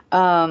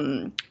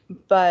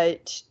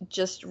 But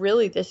just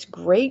really this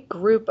great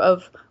group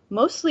of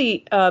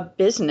mostly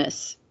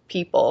business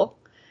people,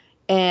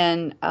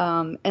 and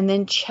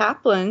then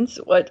chaplains.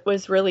 What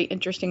was really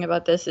interesting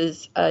about this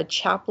is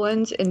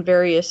chaplains in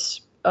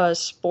various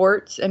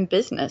sports and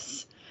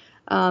business,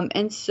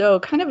 and so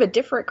kind of a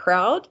different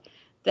crowd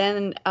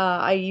than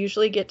I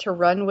usually get to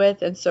run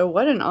with. And so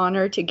what an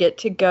honor to get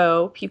to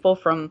go. People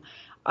from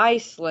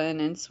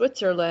Iceland and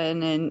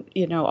Switzerland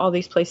and all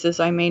these places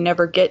I may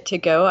never get to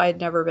go.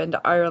 I'd never been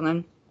to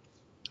Ireland.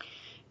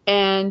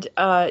 And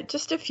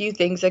just a few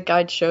things that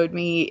God showed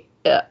me.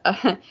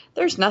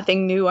 There's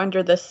nothing new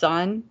under the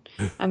sun.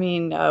 I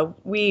mean,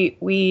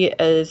 we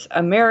as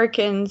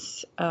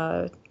Americans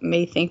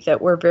may think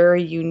that we're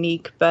very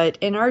unique, but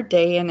in our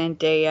day in and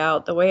day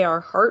out, the way our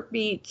heart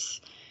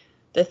beats,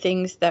 the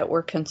things that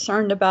we're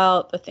concerned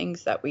about, the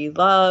things that we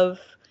love,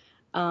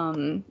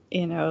 God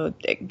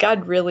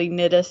really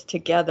knit us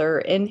together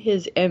in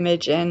His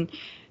image, and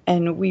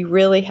we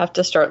really have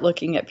to start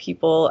looking at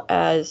people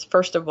as,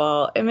 first of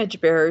all, image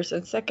bearers,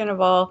 and second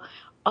of all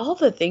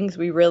the things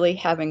we really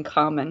have in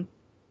common,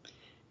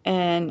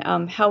 and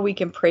how we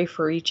can pray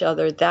for each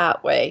other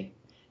that way,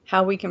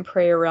 how we can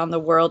pray around the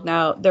world.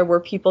 Now, there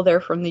were people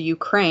there from the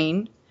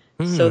Ukraine,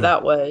 so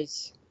that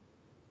was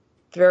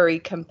very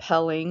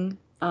compelling,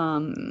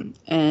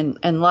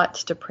 and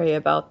lots to pray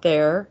about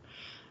there.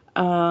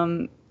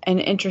 And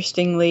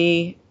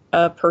interestingly,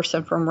 a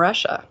person from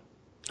Russia.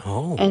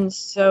 Oh. And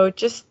so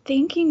just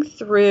thinking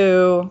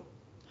through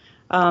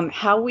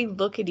how we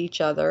look at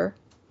each other,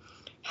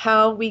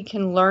 how we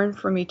can learn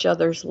from each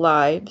other's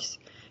lives,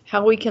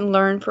 how we can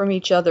learn from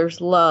each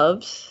other's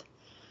loves,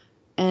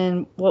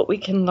 and what we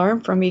can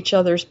learn from each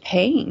other's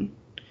pain,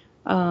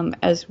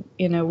 as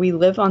we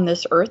live on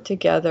this earth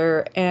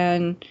together,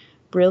 and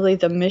really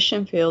the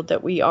mission field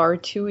that we are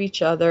to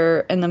each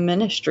other and the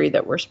ministry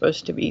that we're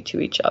supposed to be to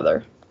each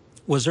other.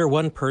 Was there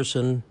one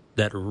person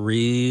that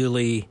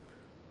really,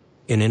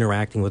 in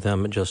interacting with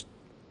them, just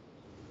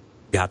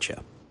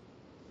gotcha?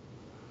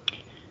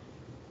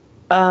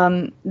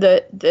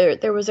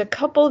 There was a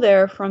couple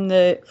there from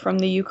the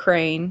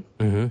Ukraine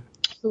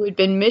who had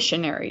been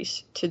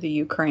missionaries to the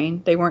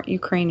Ukraine. They weren't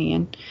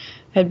Ukrainian,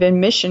 had been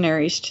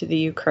missionaries to the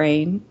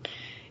Ukraine,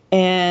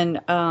 and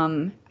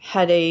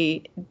had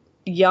a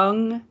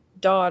young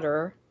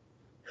daughter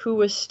who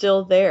was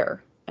still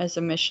there as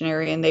a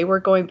missionary, and they were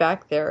going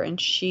back there, and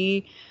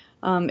she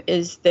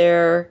is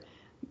there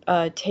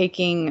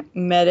taking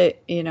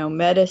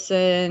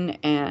medicine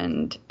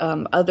and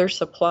other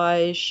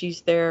supplies.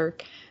 She's there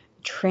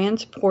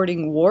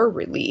transporting war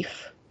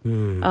relief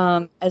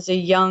as a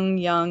young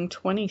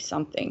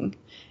 20-something,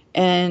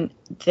 and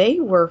they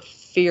were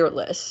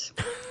fearless.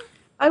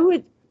 I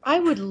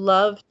would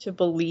love to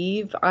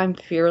believe I'm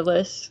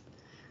fearless.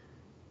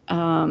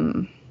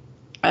 God's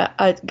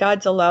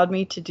allowed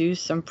me to do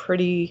some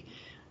pretty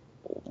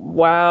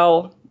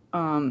wow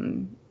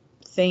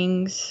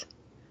things,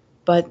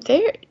 but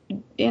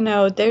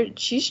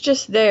she's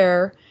just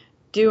there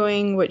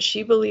doing what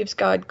she believes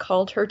God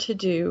called her to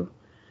do,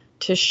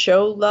 to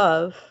show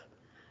love.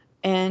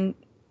 And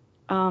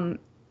I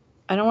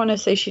don't want to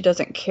say she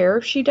doesn't care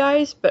if she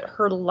dies, but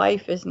her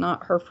life is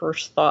not her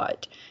first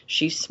thought.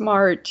 She's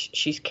smart,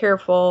 she's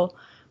careful,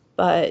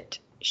 but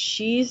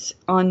she's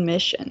on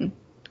mission.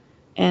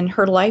 And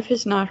her life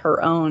is not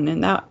her own,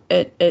 and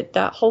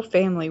that whole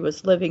family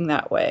was living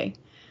that way.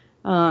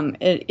 And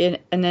in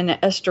an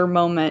Esther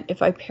moment,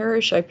 if I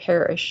perish, I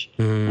perish.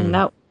 And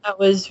that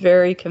was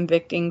very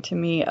convicting to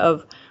me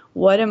of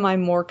what am I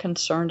more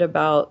concerned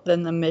about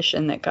than the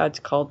mission that God's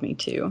called me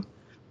to.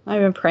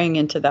 I've been praying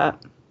into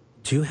that.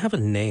 Do you have a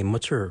name?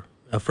 What's her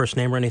first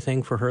name or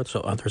anything for her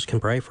so others can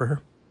pray for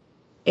her?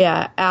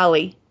 Yeah,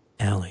 Allie.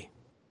 Allie.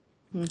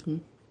 Mm-hmm.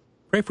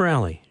 Pray for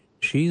Allie.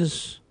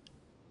 She's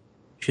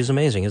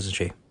amazing, isn't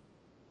she?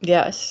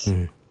 Yes.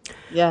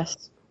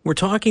 Yes. We're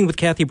talking with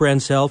Kathy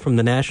Bransell from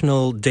the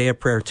National Day of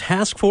Prayer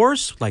Task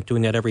Force, like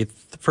doing that every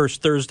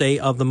first Thursday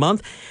of the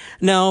month.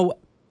 Now,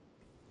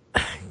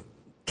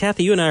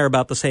 Kathy, you and I are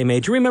about the same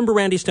age. You remember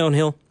Randy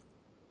Stonehill?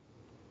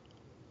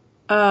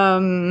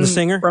 The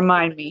singer?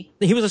 Remind me.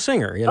 He was a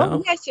singer, you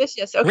know? Oh,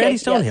 yes. Okay. Randy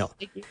Stonehill.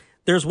 Yes.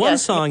 There's one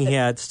song he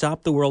had,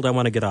 Stop the World, I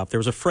Want to Get Off. There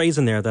was a phrase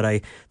in there that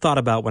I thought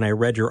about when I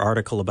read your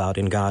article about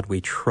In God We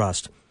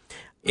Trust.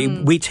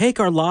 We take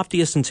our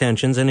loftiest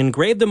intentions and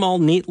engrave them all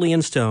neatly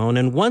in stone,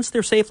 and once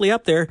they're safely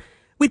up there,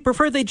 we'd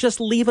prefer they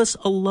just leave us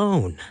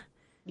alone.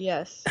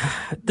 Yes.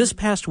 This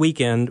past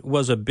weekend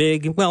was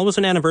it was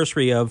an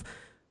anniversary of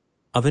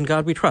In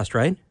God We Trust,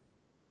 right?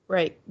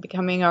 Right.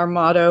 Becoming our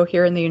motto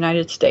here in the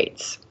United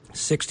States.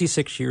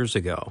 66 years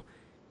ago.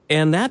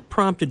 And that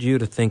prompted you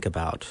to think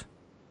about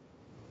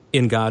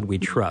In God We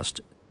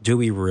Trust. Do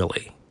we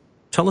really?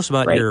 Tell us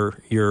about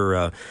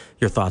your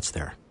thoughts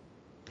there.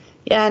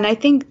 Yeah, and I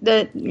think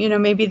that,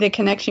 maybe the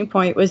connection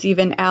point was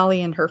even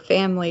Allie and her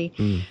family.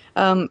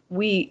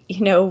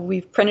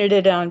 We've printed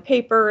it on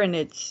paper, and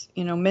it's,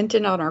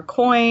 minted on our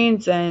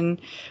coins and,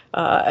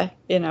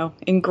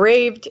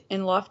 engraved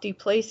in lofty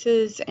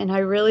places. And I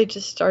really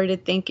just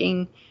started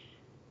thinking,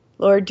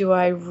 Lord, do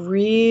I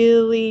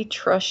really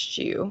trust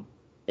you?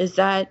 Is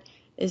that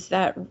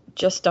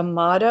just a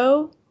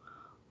motto,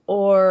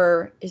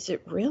 or is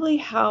it really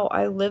how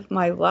I live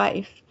my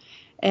life?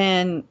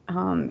 And,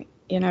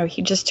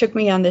 he just took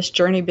me on this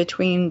journey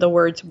between the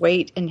words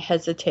wait and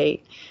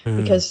hesitate,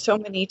 because so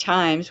many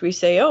times we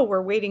say, oh,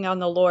 we're waiting on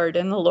the Lord,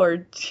 and the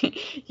Lord,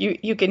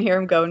 you can hear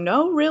him go,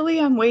 no, really,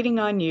 I'm waiting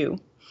on you.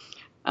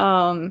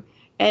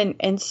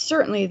 And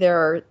certainly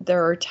there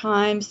are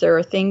times, there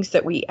are things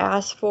that we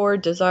ask for,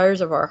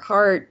 desires of our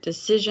heart,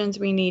 decisions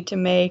we need to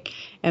make,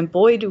 and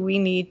boy, do we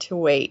need to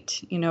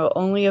wait.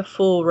 Only a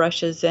fool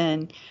rushes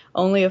in.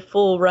 Only a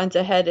fool runs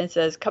ahead and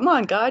says, come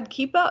on, God,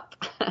 keep up.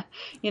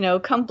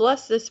 Come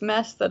bless this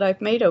mess that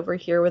I've made over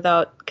here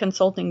without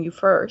consulting you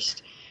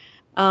first.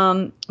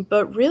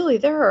 But really,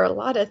 there are a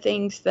lot of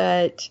things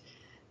that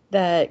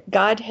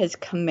God has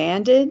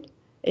commanded.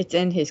 It's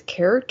in his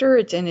character.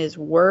 It's in his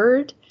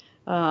word.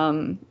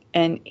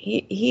 And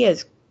he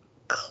has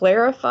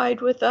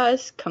clarified with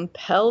us,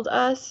 compelled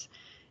us.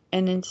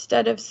 And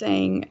instead of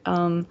saying,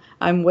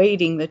 I'm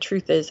waiting, the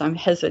truth is I'm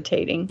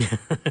hesitating.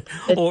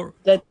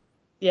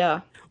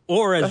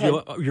 Or as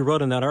you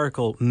wrote in that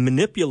article,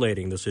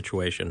 manipulating the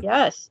situation.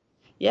 Yes.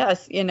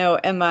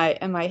 Am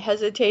I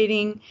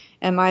hesitating?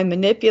 Am I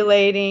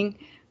manipulating?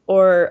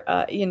 Or,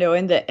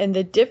 and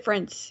the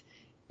difference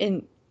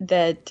in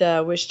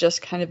that was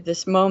just kind of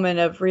this moment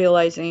of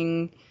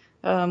realizing,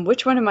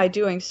 which one am I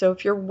doing? So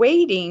if you're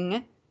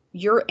waiting,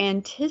 you're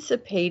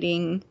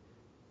anticipating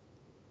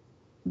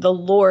the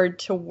Lord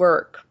to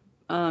work,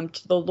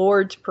 to the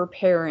Lord's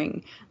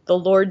preparing, the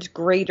Lord's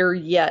greater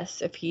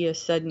yes if he has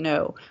said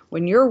no.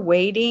 When you're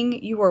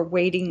waiting, you are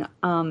waiting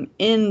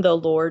in the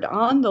Lord,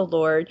 on the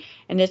Lord.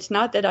 And it's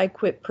not that I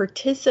quit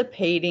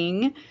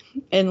participating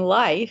in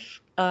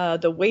life.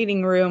 The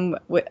waiting room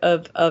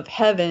of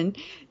heaven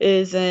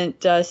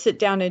isn't sit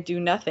down and do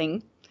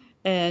nothing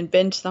and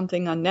binge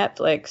something on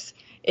Netflix.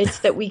 It's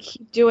that we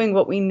keep doing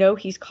what we know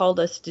he's called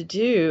us to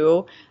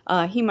do.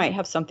 He might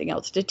have something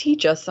else to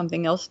teach us,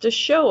 something else to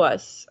show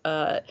us,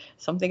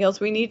 something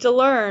else we need to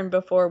learn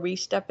before we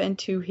step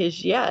into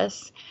his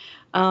yes.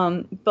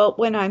 But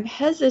when I'm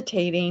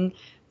hesitating,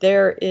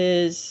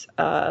 there's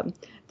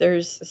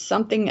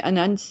something, an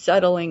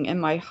unsettling in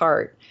my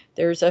heart.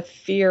 There's a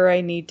fear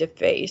I need to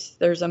face.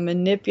 There's a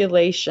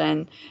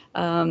manipulation.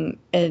 And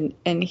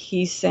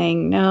he's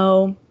saying,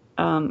 no,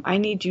 I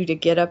need you to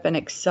get up and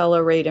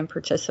accelerate and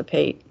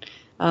participate.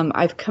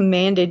 I've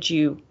commanded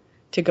you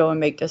to go and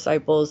make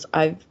disciples.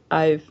 I've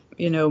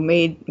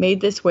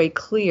made this way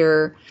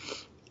clear.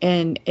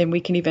 And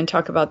we can even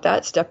talk about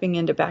that stepping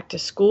into back to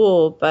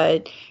school.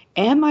 But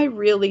am I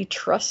really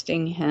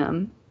trusting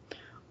him,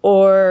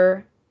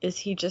 or is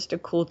he just a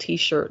cool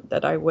T-shirt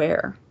that I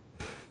wear?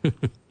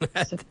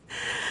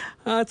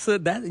 Now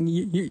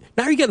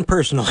you're getting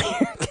personal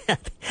here,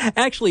 Kathy.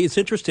 Actually, it's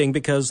interesting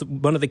because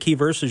one of the key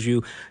verses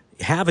you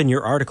have in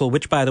your article,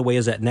 which, by the way,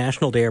 is at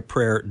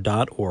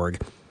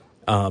nationaldayofprayer.org,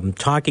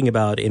 talking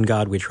about In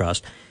God We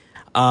Trust,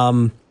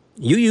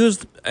 you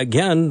used,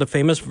 again, the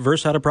famous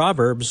verse out of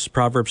Proverbs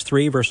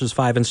 3, verses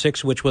 5 and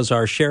 6, which was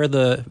our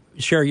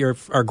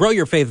grow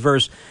your faith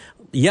verse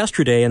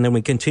yesterday, and then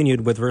we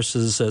continued with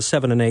verses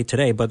 7 and 8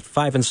 today. But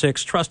 5 and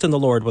 6, trust in the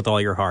Lord with all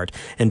your heart,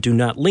 and do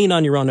not lean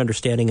on your own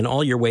understanding. In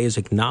all your ways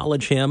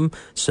acknowledge him,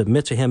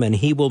 submit to him, and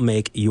he will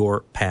make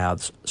your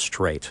paths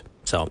straight.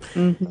 So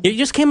you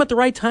just came at the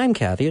right time,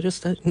 Kathy. You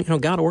just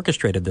God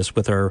orchestrated this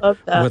with our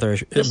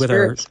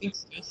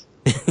speaks to us.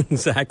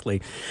 Exactly.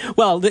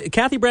 Well,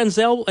 Kathy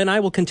Branzell and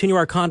I will continue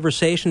our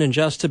conversation in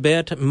just a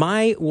bit.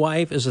 My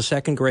wife is a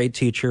second grade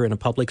teacher in a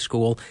public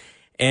school,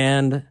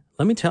 and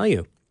let me tell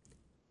you,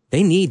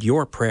 they need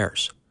your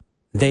prayers.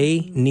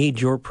 They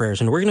need your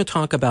prayers. And we're going to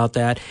talk about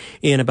that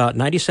in about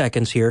 90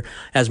 seconds here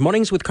as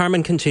Mornings with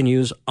Carmen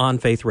continues on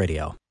Faith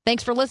Radio.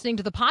 Thanks for listening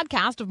to the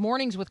podcast of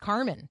Mornings with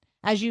Carmen.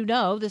 As you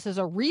know, this is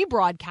a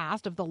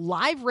rebroadcast of the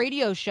live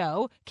radio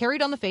show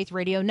carried on the Faith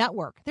Radio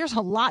Network. There's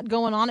a lot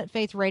going on at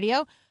Faith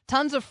Radio.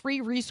 Tons of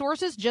free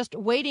resources just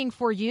waiting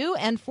for you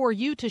and for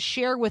you to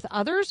share with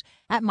others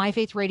at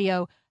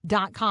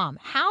myfaithradio.com.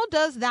 How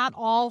does that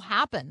all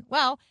happen?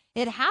 Well,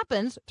 it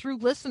happens through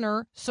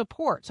listener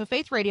support. So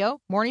Faith Radio,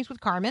 Mornings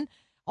with Carmen,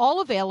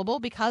 all available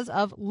because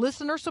of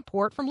listener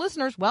support from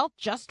listeners, well,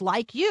 just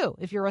like you.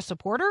 If you're a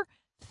supporter,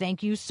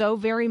 thank you so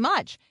very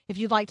much. If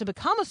you'd like to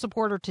become a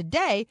supporter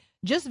today,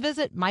 just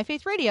visit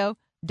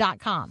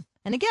myfaithradio.com.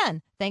 And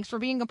again, thanks for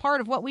being a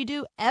part of what we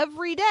do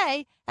every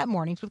day at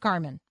Mornings with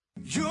Carmen.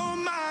 You're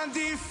my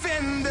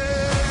defender.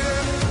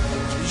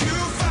 You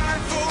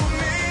fight for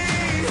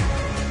me.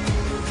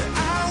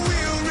 I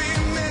will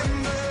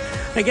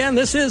remember. Again,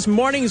 this is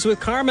Mornings with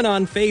Carmen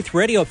on Faith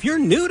Radio. If you're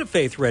new to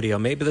Faith Radio,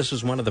 maybe this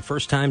is one of the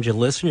first times you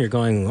listen, you're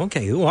going,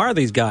 okay, who are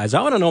these guys?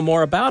 I want to know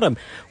more about them.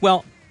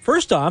 Well,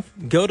 first off,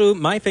 go to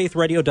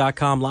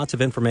myfaithradio.com. Lots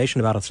of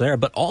information about us there.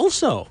 But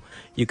also,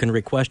 you can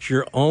request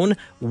your own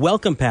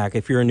welcome pack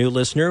if you're a new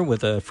listener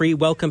with a free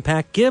welcome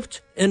pack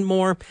gift and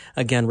more.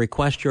 Again,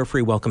 request your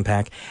free welcome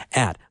pack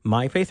at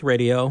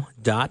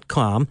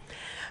myfaithradio.com.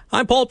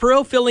 I'm Paul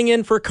Perot, filling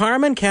in for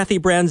Carmen. Kathy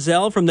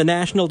Branzell from the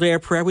National Day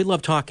of Prayer. We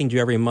love talking to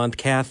you every month,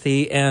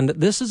 Kathy, and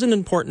this is an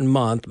important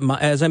month.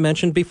 As I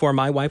mentioned before,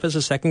 my wife is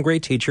a second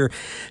grade teacher.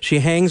 She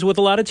hangs with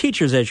a lot of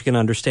teachers, as you can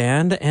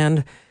understand,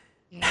 and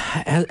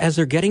as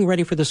they're getting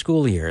ready for the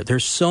school year,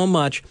 there's so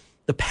much.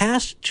 The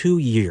past 2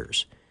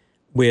 years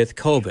with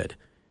COVID,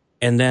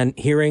 and then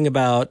hearing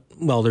about,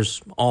 well, there's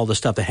all the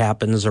stuff that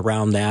happens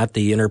around that,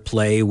 the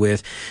interplay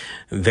with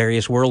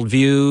various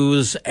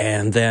worldviews,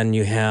 and then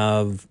you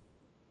have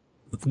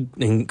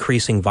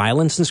increasing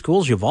violence in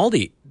schools.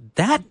 Uvalde,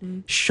 that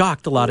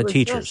shocked a lot of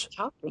teachers.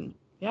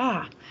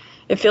 Yeah.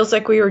 It feels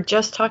like we were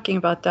just talking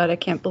about that. I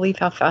can't believe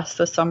how fast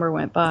the summer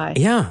went by.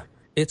 Yeah.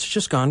 It's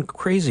just gone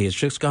crazy. It's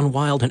just gone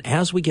wild. And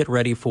as we get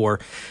ready for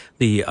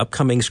the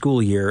upcoming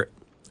school year,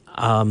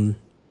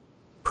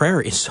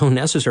 prayer is so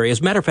necessary. As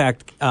a matter of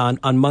fact,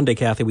 on Monday,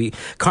 Kathy,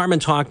 Carmen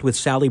talked with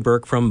Sally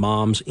Burke from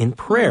Moms in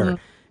Prayer. Mm-hmm.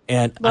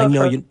 And I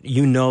know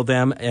you know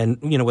them.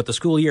 And, with the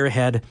school year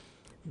ahead,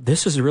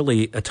 this is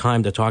really a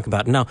time to talk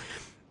about. Now,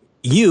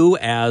 you,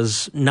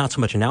 as not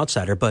so much an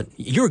outsider, but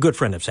you're a good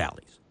friend of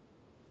Sally's.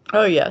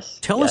 Oh, yes.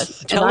 Tell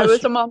us. I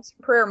was a Moms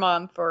in Prayer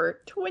mom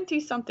for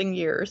 20-something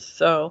years.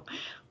 So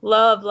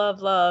love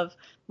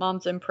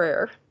Moms in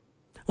Prayer.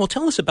 Well,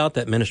 tell us about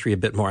that ministry a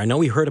bit more. I know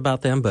we heard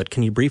about them, but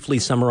can you briefly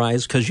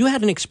summarize? Because you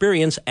had an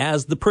experience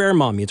as the prayer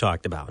mom you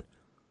talked about.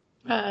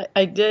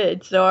 I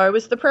did. So I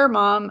was the prayer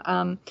mom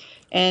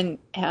and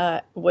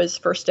was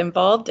first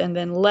involved and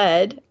then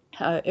led.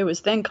 It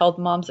was then called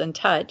Moms in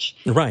Touch.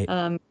 Right.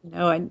 And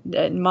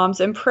Moms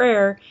in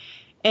Prayer.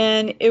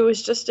 And it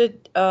was just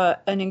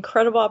an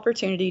incredible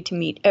opportunity to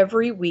meet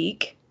every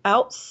week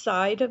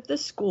outside of the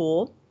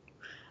school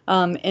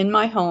in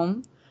my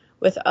home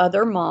with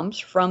other moms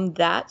from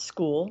that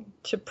school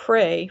to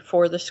pray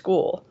for the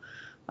school.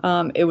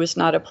 It was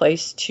not a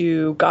place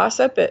to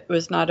gossip. It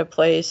was not a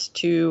place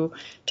to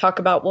talk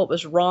about what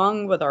was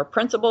wrong with our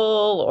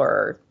principal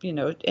or,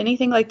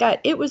 anything like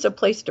that. It was a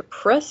place to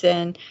press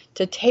in,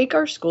 to take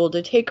our school,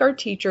 to take our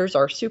teachers,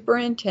 our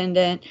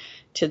superintendent,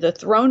 to the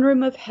throne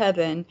room of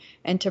heaven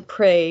and to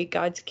pray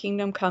God's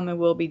kingdom come and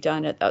will be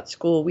done at that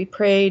school. We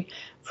prayed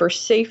for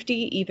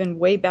safety even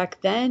way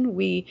back then.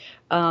 We,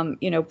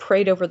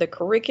 prayed over the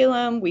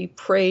curriculum. We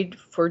prayed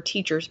for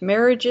teachers'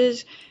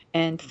 marriages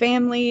and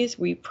families.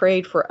 We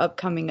prayed for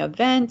upcoming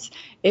events.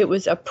 It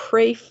was a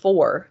pray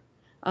for.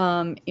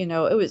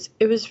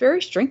 It was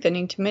very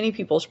strengthening to many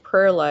people's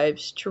prayer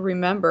lives to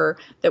remember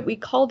that we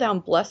call down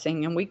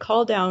blessing and we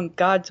call down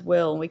God's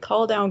will and we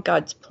call down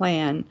God's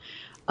plan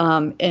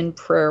in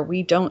prayer.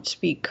 We don't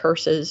speak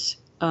curses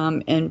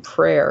in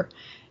prayer.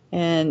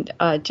 And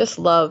just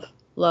love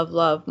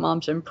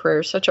Moms in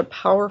Prayer. Such a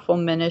powerful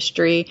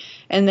ministry.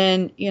 And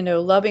then,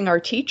 loving our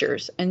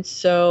teachers. And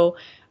so,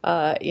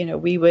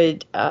 we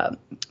would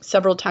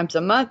several times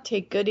a month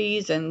take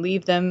goodies and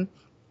leave them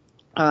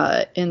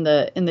in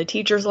the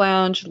teachers'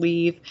 lounge,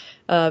 leave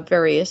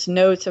various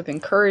notes of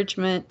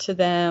encouragement to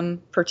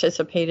them,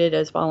 participated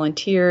as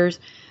volunteers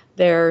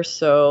there.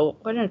 So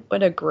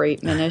what a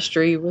great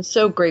ministry. Was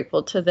so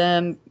grateful to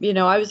them.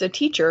 I was a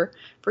teacher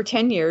for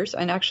 10 years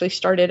and actually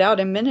started out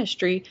in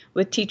ministry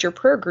with teacher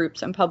prayer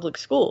groups in public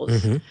schools.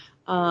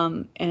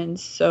 Mm-hmm. And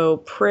so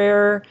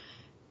prayer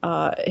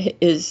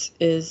is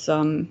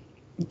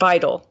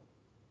vital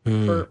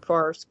for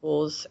our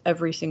schools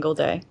every single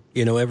day.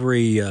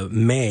 Every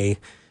May,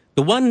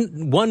 the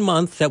one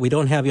month that we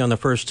don't have you on the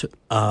first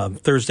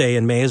Thursday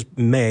in May is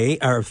May.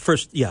 Our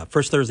first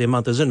Thursday a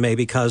month is in May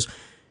because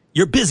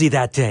you're busy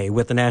that day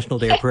with the National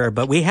Day of Prayer.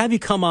 But we have you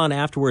come on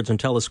afterwards and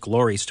tell us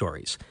glory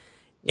stories.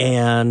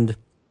 And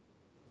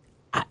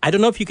I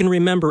don't know if you can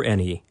remember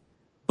any,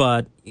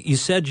 but you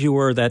said you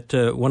were that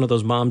one of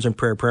those moms in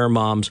prayer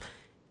moms.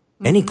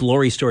 Mm-hmm. Any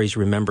glory stories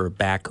you remember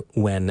back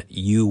when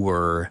you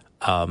were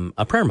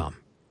a prayer mom?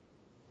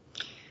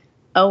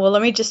 Oh, well,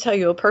 let me just tell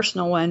you a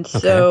personal one. Okay.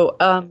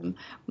 So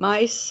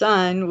my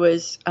son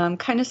was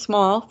kind of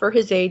small for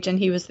his age, and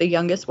he was the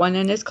youngest one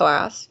in his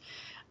class.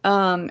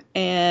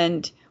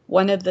 And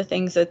one of the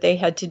things that they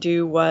had to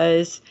do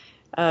was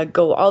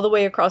go all the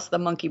way across the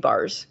monkey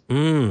bars.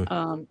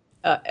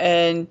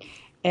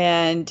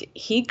 And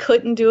he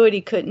couldn't do it.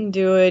 He couldn't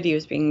do it. He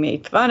was being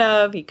made fun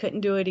of. He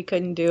couldn't do it. He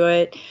couldn't do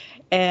it.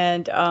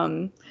 And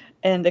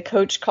the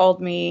coach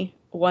called me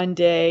one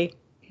day,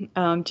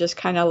 just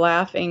kind of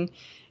laughing.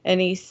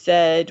 And he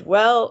said,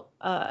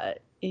 I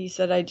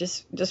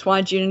just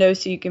wanted you to know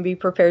so you can be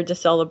prepared to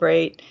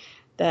celebrate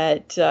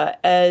that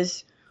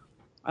as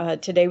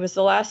today was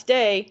the last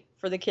day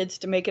for the kids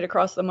to make it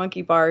across the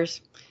monkey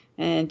bars.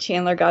 And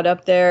Chandler got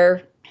up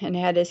there and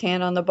had his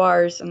hand on the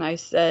bars. And I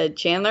said,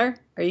 Chandler,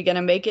 are you going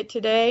to make it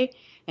today?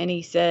 And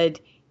he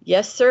said,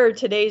 yes, sir.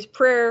 Today's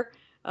prayer,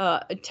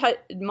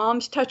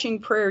 Mom's touching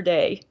prayer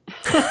day.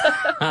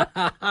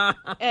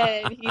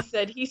 And he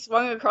said he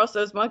swung across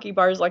those monkey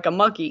bars like a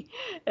monkey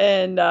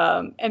and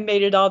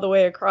made it all the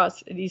way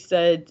across. And he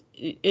said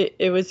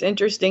it was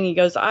interesting. He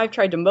goes, I've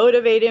tried to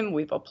motivate him.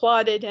 We've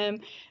applauded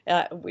him.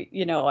 I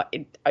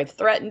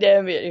threatened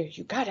him.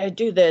 You got to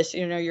do this.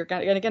 You're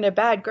going to get a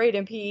bad grade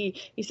in PE.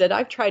 He said,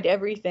 I've tried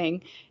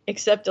everything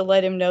except to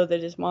let him know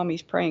that his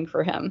mommy's praying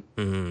for him.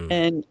 Mm-hmm.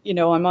 And,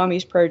 on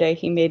Mommy's Prayer Day,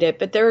 he made it.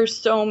 But there are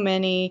so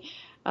many,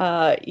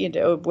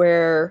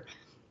 where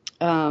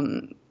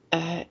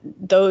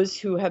those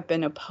who have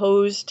been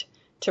opposed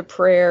to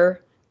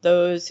prayer,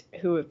 those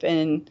who have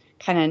been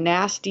kind of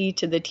nasty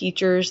to the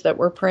teachers that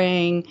were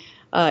praying,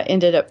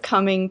 ended up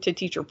coming to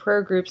teacher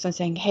prayer groups and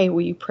saying, hey,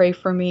 will you pray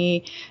for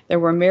me? There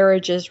were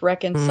marriages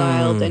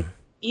reconciled. And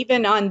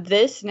even on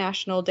this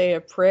National Day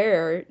of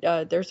Prayer,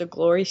 there's a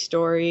glory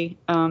story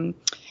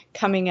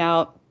coming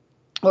out,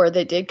 or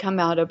that did come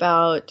out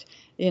about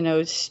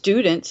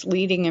students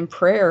leading in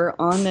prayer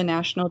on the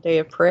National Day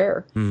of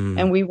Prayer.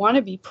 And we want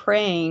to be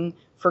praying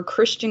for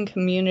Christian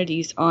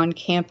communities on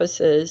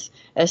campuses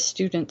as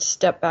students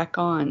step back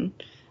on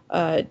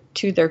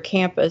to their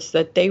campus,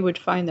 that they would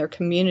find their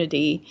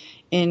community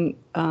in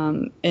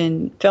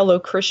fellow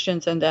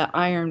Christians, and that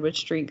iron would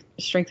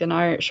strengthen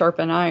iron,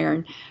 sharpen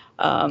iron,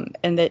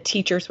 and that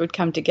teachers would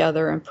come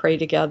together and pray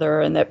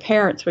together, and that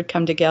parents would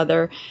come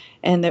together,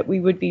 and that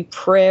we would be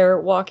prayer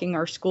walking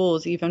our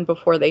schools even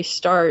before they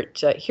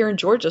start. Here in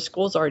Georgia,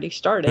 schools already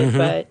started,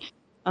 but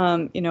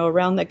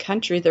around the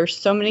country, there's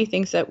so many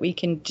things that we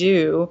can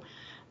do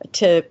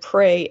to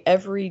pray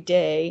every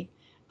day,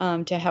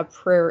 to have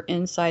prayer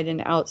inside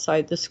and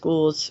outside the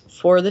schools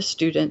for the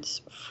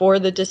students, for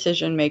the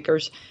decision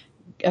makers.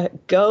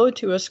 Go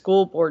to a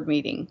school board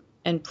meeting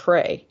and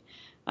pray.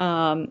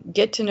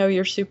 Get to know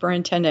your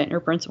superintendent and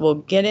your principal.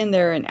 Get in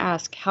there and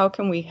ask, how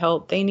can we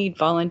help? They need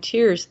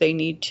volunteers. They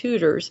need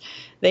tutors.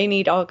 They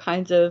need all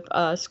kinds of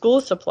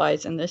school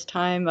supplies in this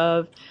time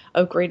of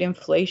great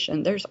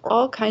inflation. There's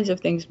all kinds of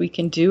things we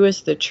can do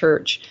as the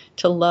church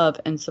to love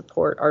and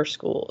support our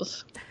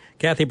schools.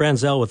 Kathy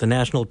Branzell with the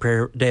National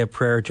Day of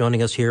Prayer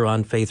joining us here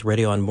on Faith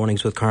Radio on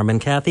Mornings with Carmen.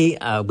 Kathy,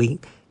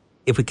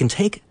 if we can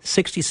take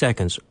 60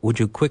 seconds, would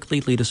you quickly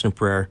lead us in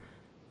prayer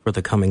for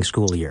the coming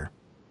school year?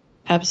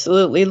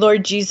 Absolutely.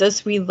 Lord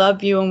Jesus, we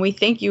love you and we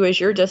thank you as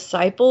your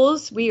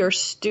disciples. We are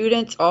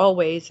students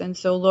always. And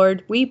so,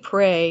 Lord, we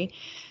pray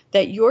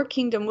that your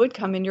kingdom would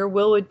come and your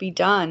will would be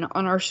done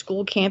on our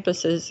school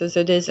campuses as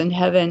it is in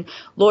heaven.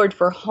 Lord,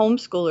 for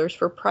homeschoolers,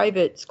 for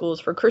private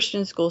schools, for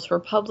Christian schools, for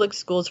public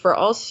schools, for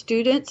all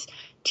students,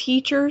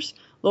 teachers,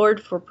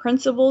 Lord, for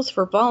principals,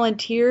 for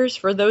volunteers,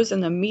 for those in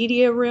the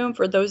media room,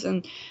 for those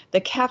in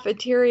the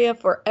cafeteria,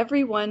 for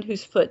everyone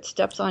whose foot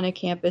steps on a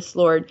campus,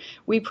 Lord,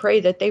 we pray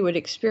that they would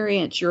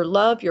experience your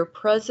love, your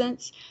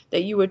presence,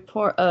 that you would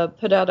put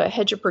out a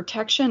hedge of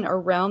protection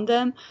around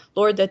them,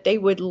 Lord, that they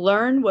would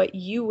learn what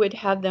you would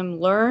have them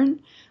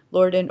learn,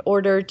 Lord, in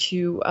order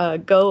to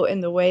go in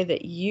the way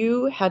that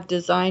you have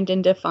designed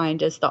and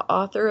defined as the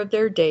author of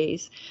their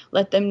days.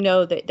 Let them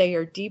know that they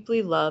are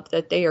deeply loved,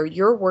 that they are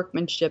your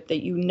workmanship,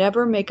 that you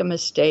never make a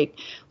mistake.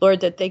 Lord,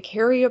 that they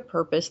carry a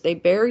purpose, they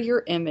bear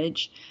your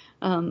image.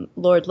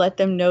 Lord, let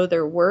them know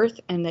their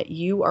worth and that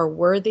you are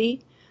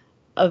worthy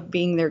of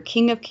being their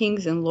King of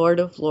Kings and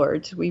Lord of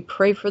Lords. We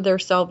pray for their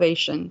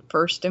salvation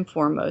first and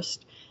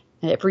foremost.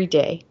 Every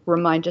day,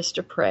 remind us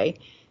to pray.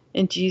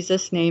 In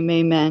Jesus' name,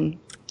 amen.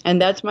 And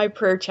that's my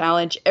prayer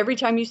challenge. Every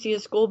time you see a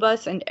school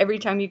bus and every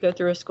time you go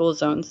through a school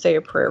zone, say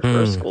a prayer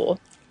for a school.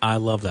 I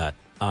love that.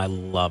 I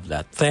love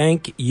that.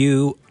 Thank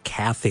you,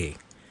 Kathy.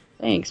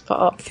 Thanks,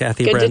 Paul.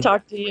 Kathy Good to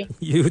talk to you.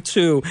 You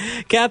too.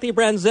 Kathy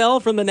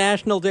Branzell from the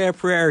National Day of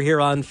Prayer here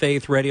on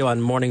Faith Radio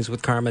on Mornings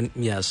with Carmen.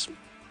 Yes,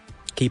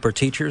 keep our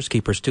teachers,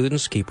 keep our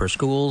students, keep our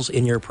schools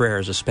in your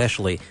prayers,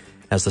 especially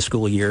as the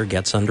school year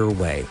gets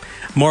underway.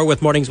 More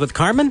with Mornings with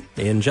Carmen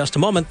in just a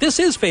moment. This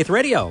is Faith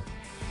Radio.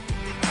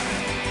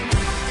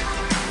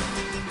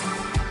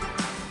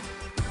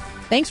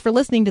 Thanks for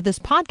listening to this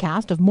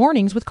podcast of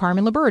Mornings with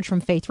Carmen LaBerge from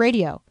Faith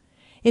Radio.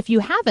 If you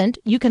haven't,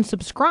 you can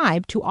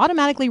subscribe to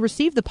automatically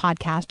receive the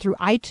podcast through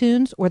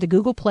iTunes or the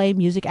Google Play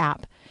Music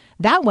app.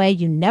 That way,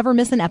 you never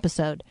miss an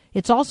episode.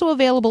 It's also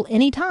available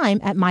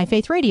anytime at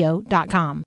myfaithradio.com.